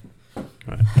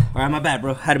 All right, my bad,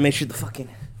 bro. Had to make sure the fucking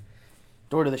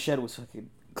door to the shed was fucking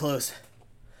closed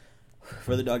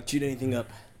for the dog chewed anything up.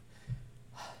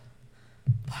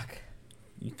 Fuck.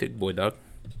 You thick boy, dog.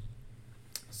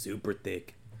 Super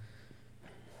thick.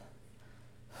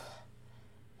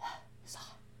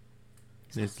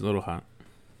 It's a little hot.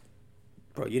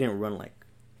 Bro, you didn't run like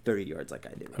 30 yards like I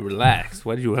did. Relax.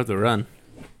 Why did you have to run?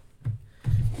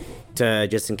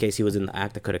 Just in case he was in the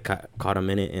act, I could have caught him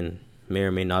in it and may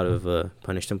or may not have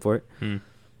punished him for it.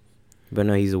 But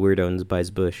no, he's a weirdo and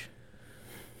buys bush.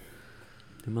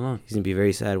 Leave him alone. He's going to be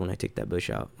very sad when I take that bush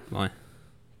out. Why?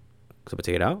 Because I'm going to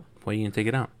take it out. Why are you going to take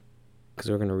it out? Because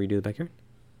we're going to redo the backyard.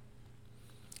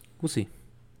 We'll see.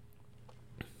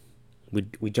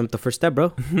 We jumped the first step,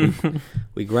 bro.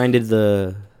 we grinded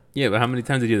the... Yeah, but how many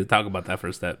times did you have to talk about that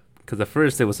first step? Because at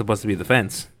first it was supposed to be the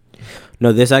fence.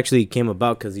 No, this actually came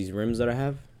about because these rims that I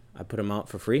have, I put them out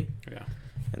for free. Yeah.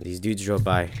 And these dudes drove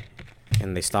by,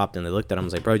 and they stopped and they looked at him. I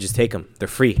was like, bro, just take them. They're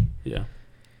free. Yeah.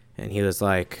 And he was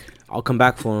like, I'll come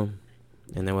back for them.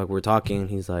 And then like we're talking,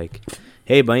 he's like,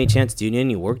 hey, by any chance, do you need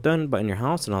any work done in your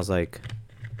house? And I was like,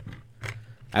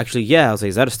 actually, yeah. I was like,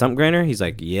 is that a stump grinder? He's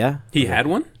like, yeah. He had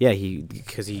one? Yeah, dude,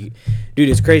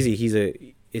 it's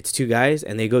crazy. It's two guys,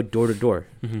 and they go door to door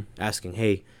asking,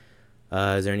 hey,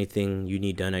 is there anything you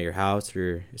need done at your house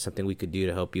or something we could do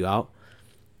to help you out?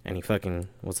 And he fucking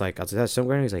was like, I was like, that's stump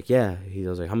grinder? He's like, yeah. He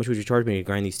was like, how much would you charge me to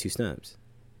grind these two stumps?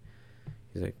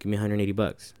 He's like, give me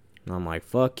 $180. And I'm like,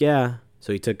 fuck yeah.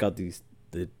 So he took out the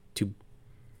two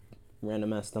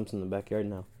random ass stumps in the backyard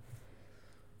now.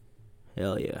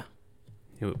 Hell yeah.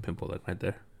 You have a pimple like right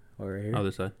there. Oh, right here?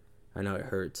 Other side. I know it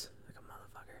hurts. Like a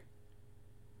motherfucker.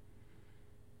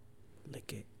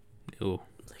 Lick it. Ew.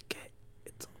 Lick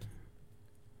it.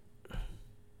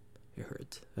 It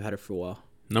hurts. I had it for a while.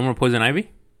 No more poison ivy?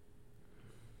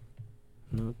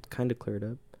 No, it's kind of cleared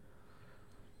up.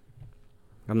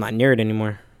 I'm not near it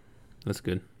anymore. That's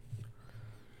good.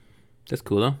 That's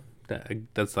cool though.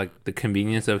 That's like the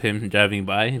convenience of him driving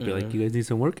by and be like, "You guys need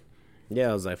some work?" Yeah,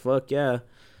 I was like, "Fuck yeah!"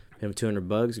 Him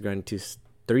 $200, grinding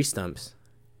 3 stumps.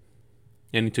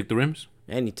 And he took the rims.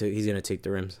 And he's gonna take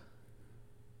the rims.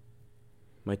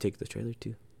 Might take the trailer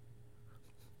too.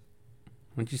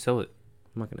 Why don't you sell it?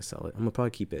 I'm not gonna sell it. I'm gonna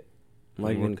probably keep it.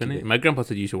 My grandpa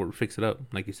said you should fix it up,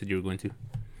 like you said you were going to.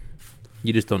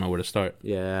 You just don't know where to start.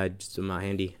 Yeah, I'm not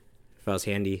handy. If I was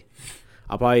handy,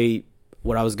 I'll probably.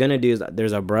 What I was gonna do is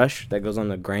there's a brush that goes on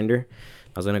the grinder.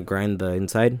 I was gonna grind the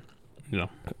inside. Yeah.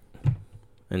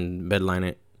 And bed line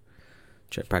it.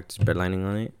 Practice bed lining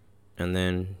on it, and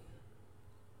then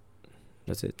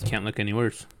that's it. Can't look any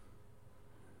worse.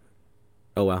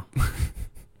 Oh wow.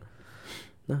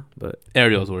 No, but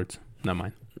Ariel's words, not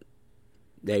mine.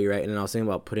 Yeah, you're right. And I was thinking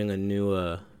about putting a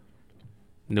new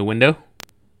new window.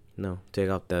 No, take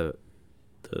off the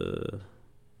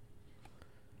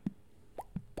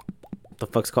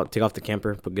fuck's called. Take off the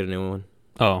camper. Get a new one.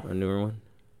 Oh, a newer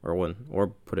one, or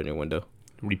put a new window.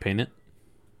 Repaint it.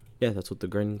 Yeah, that's what the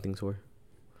grinding thing's for.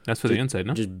 That's for the inside,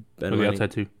 no? Just or the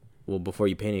outside too. Well, before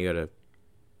you paint it, you gotta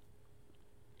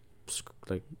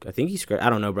I think you scratch. I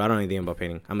don't know, bro. I don't know anything about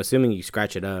painting. I'm assuming you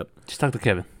scratch it up. Just talk to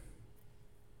Kevin.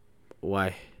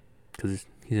 Why? Because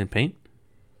he's in paint.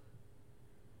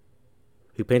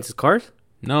 He paints his cars?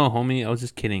 No, homie. I was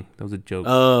just kidding. That was a joke.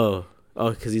 Oh,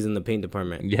 because he's in the paint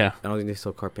department. Yeah. I don't think they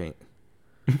sell car paint.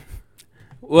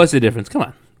 What's the difference? Come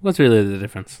on. What's really the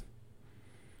difference?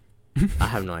 I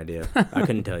have no idea. I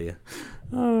couldn't tell you.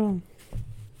 Oh.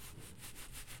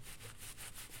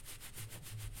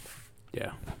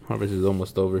 Yeah. Harvest is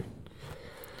almost over.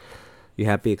 You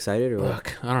happy, excited, or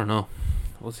what? I don't know.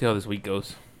 We'll see how this week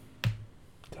goes.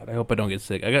 God, I hope I don't get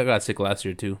sick. I got sick last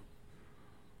year, too.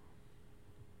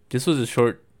 This was a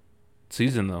short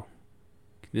season, though.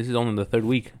 This is only the 3rd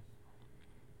week.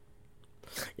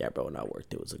 Yeah, bro, when I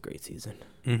worked, it was a great season.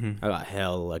 Mm-hmm. I got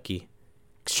hell lucky.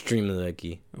 Extremely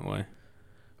lucky. Why?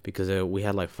 Because we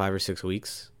had like 5 or 6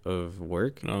 weeks of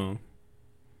work. Oh.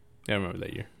 Yeah, I remember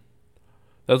that year.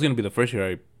 That was going to be the first year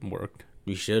I worked.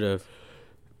 You should have.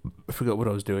 I forgot what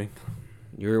I was doing.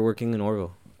 You were working in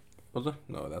Orville. Was I?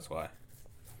 No, that's why.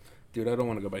 Dude, I don't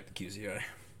want to go back to QCI.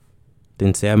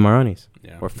 Didn't say at Marani's.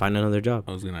 Yeah. Or find another job.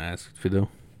 I was going to ask Fidel.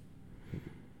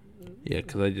 Yeah,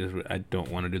 because I don't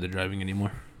want to do the driving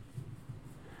anymore.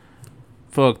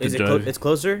 Fuck the drive. It's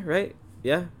closer, right?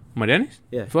 Yeah. Mariani's?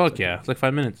 Yeah. Fuck yeah. It's like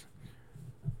 5 minutes.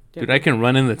 Yeah. Dude, I can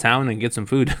run in the town and get some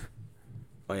food.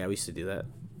 Oh, yeah, we used to do that.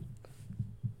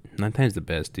 9 times the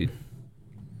best, dude.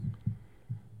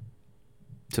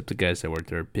 Except the guys that work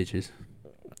there are bitches.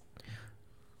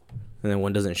 And then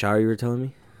one doesn't shower, you were telling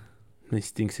me? He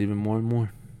stinks even more and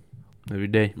more. Every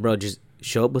day. Bro, just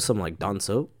show up with some, like, Dawn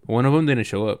soap. One of them didn't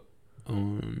show up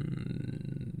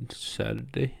on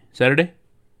Saturday. Saturday?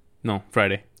 No,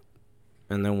 Friday.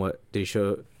 And then what? Did he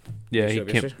show up? Yeah,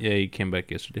 he came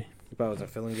back yesterday. He probably wasn't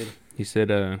feeling good. He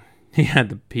said he had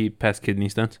the pee past kidney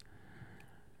stones.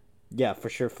 Yeah, for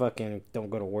sure fucking don't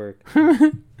go to work.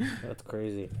 That's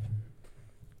crazy.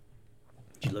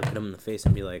 Should look at him in the face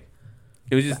and be like...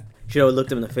 It was just... Should have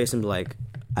looked him in the face and be like,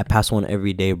 I pass one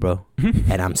every day, bro.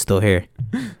 And I'm still here.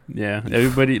 Yeah,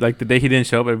 everybody... Like, the day he didn't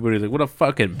show up, everybody was like, what a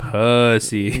fucking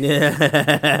pussy.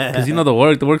 Yeah. Because,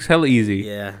 the work's hella easy.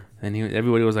 Yeah. And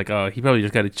everybody was like, oh, he probably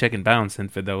just got a check and bounce.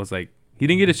 And Fidel was like, he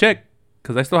didn't get a check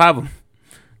because I still have him.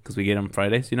 Because we get him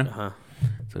Fridays, Uh-huh.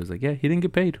 So he was like, yeah, he didn't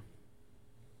get paid.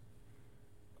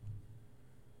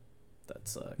 That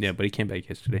sucks. Yeah, but he came back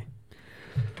yesterday.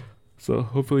 So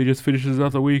hopefully he just finishes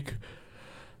out the week.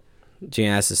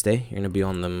 Gina has to stay. You're going to be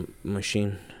on the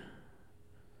machine.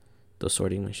 the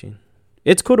sorting machine.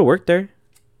 It's cool to work there.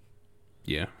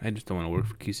 Yeah, I just don't want to work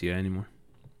for QCI anymore.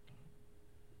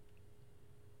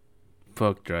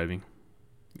 Fuck driving.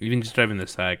 Even just driving the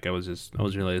sack, I was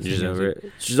realizing. Just over it.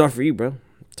 It's just not for you, bro.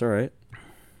 It's all right.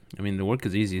 I mean, the work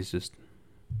is easy. It's just,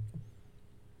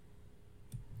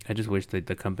 I just wish that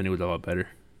the company was a lot better.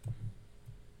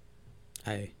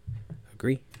 I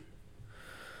agree.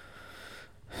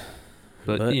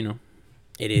 But you know,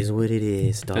 it is what it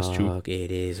is, dog. That's true.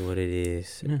 It is what it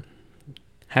is. Yeah.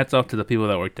 Hats off to the people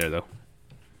that work there, though.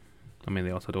 I mean,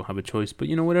 they also don't have a choice, but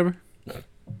you know, whatever.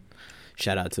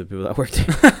 Shout out to the people that work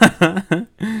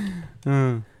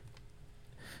there.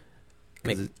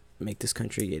 Make this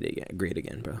country great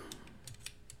again, bro.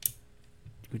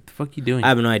 What the fuck you doing? I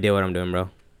have no idea what I'm doing, bro.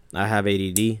 I have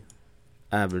ADD.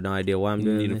 I have no idea why I'm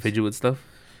doing You need to fidget with stuff?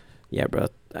 Yeah, bro.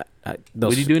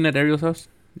 What are you doing at Ariel's house?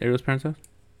 Ariel's parents' house?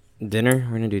 Dinner.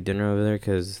 We're going to do dinner over there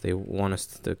because they want us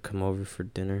to come over for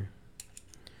dinner.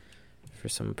 For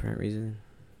some apparent reason.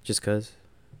 Just because.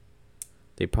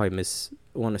 They probably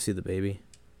want to see the baby.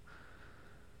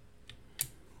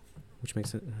 Which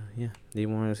makes it, yeah. They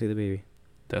want to see the baby.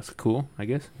 That's cool, I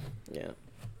guess. Yeah.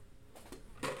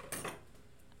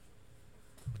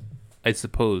 I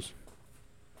suppose.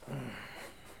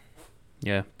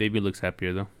 Yeah, baby looks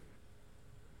happier, though.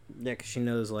 Yeah, because she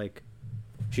knows, like,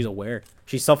 she's aware.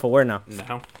 She's self-aware now.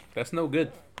 No, that's no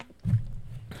good.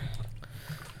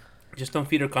 Just don't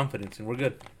feed her confidence, and we're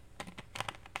good.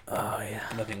 Oh, yeah.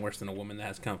 Nothing worse than a woman that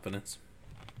has confidence.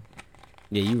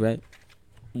 Yeah, you right.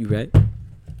 You right.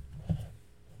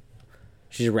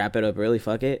 Should just wrap it up early.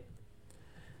 Fuck it.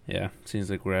 Yeah, seems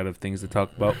like we're out of things to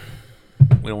talk about.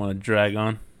 We don't want to drag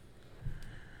on.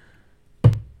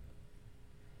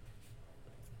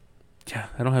 Yeah,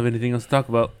 I don't have anything else to talk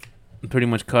about. I'm pretty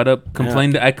much caught up.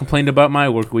 I complained about my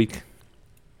work week.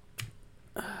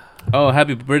 Oh,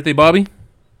 happy birthday, Bobby.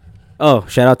 Oh,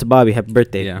 shout out to Bobby. Happy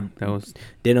birthday. Yeah, that was...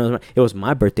 It was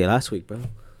my birthday last week, bro.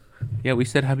 Yeah, we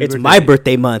said happy birthday. It's my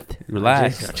birthday month.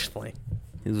 Relax. I'm just playing.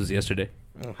 It was yesterday.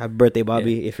 Oh, happy birthday,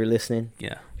 Bobby, if you're listening.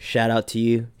 Yeah. Shout out to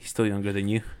you. He's still younger than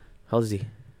you. How old is he?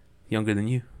 Younger than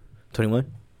you.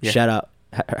 21? Yeah. Shout out.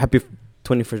 Happy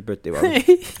 21st birthday,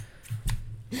 Bobby.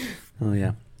 Oh,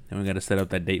 yeah. Then we got to set up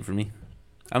that date for me.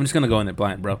 I'm just going to go in it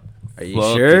blind, bro. Are you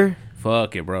sure?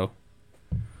 Fuck it, bro.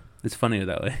 It's funnier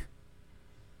that way.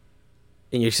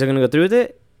 And you're still going to go through with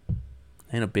it?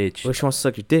 Ain't a bitch. What if she wants to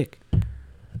suck your dick?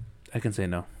 I can say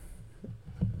no.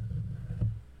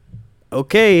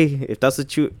 Okay, if that's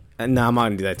what you... Nah, I'm not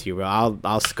going to do that to you, bro.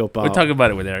 I'll scope out. We'll talk about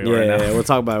it with Ariel right now. Yeah, we'll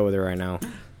talk about it with her right now.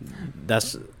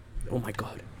 That's... Oh, my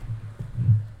God.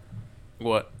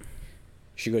 What?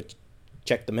 She go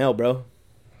check the mail, bro.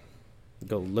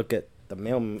 Go look at the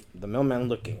mail. The mailman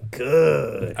looking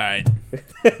good. All right.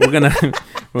 we're gonna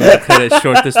cut it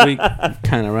short this week.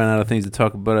 Kind of ran out of things to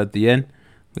talk about at the end.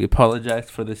 We apologize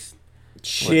for this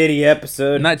shitty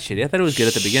episode. Not shitty. I thought it was good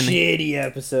at the beginning. Shitty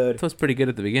episode. It was pretty good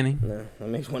at the beginning. No, that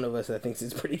makes one of us that thinks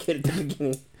it's pretty good at the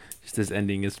beginning. Just this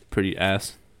ending is pretty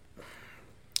ass.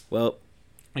 Well,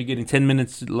 you're getting 10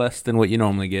 minutes less than what you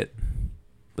normally get.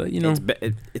 But, you know.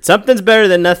 It's something's better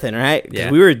than nothing, right? Yeah.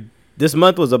 This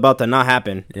month was about to not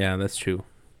happen. Yeah, that's true.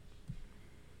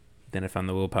 Then I found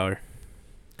the willpower.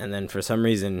 And then for some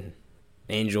reason,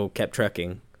 Angel kept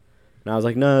trucking. And I was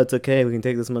like, no, it's okay. We can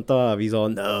take this month off. He's all,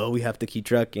 no, we have to keep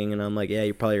trucking. And I'm like, yeah,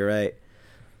 you're probably right.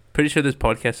 Pretty sure this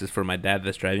podcast is for my dad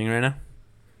that's driving right now.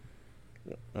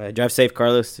 All right, drive safe,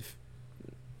 Carlos.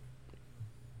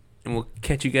 And we'll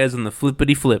catch you guys on the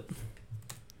flippity flip.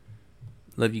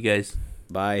 Love you guys.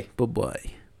 Bye.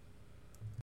 Bye-bye.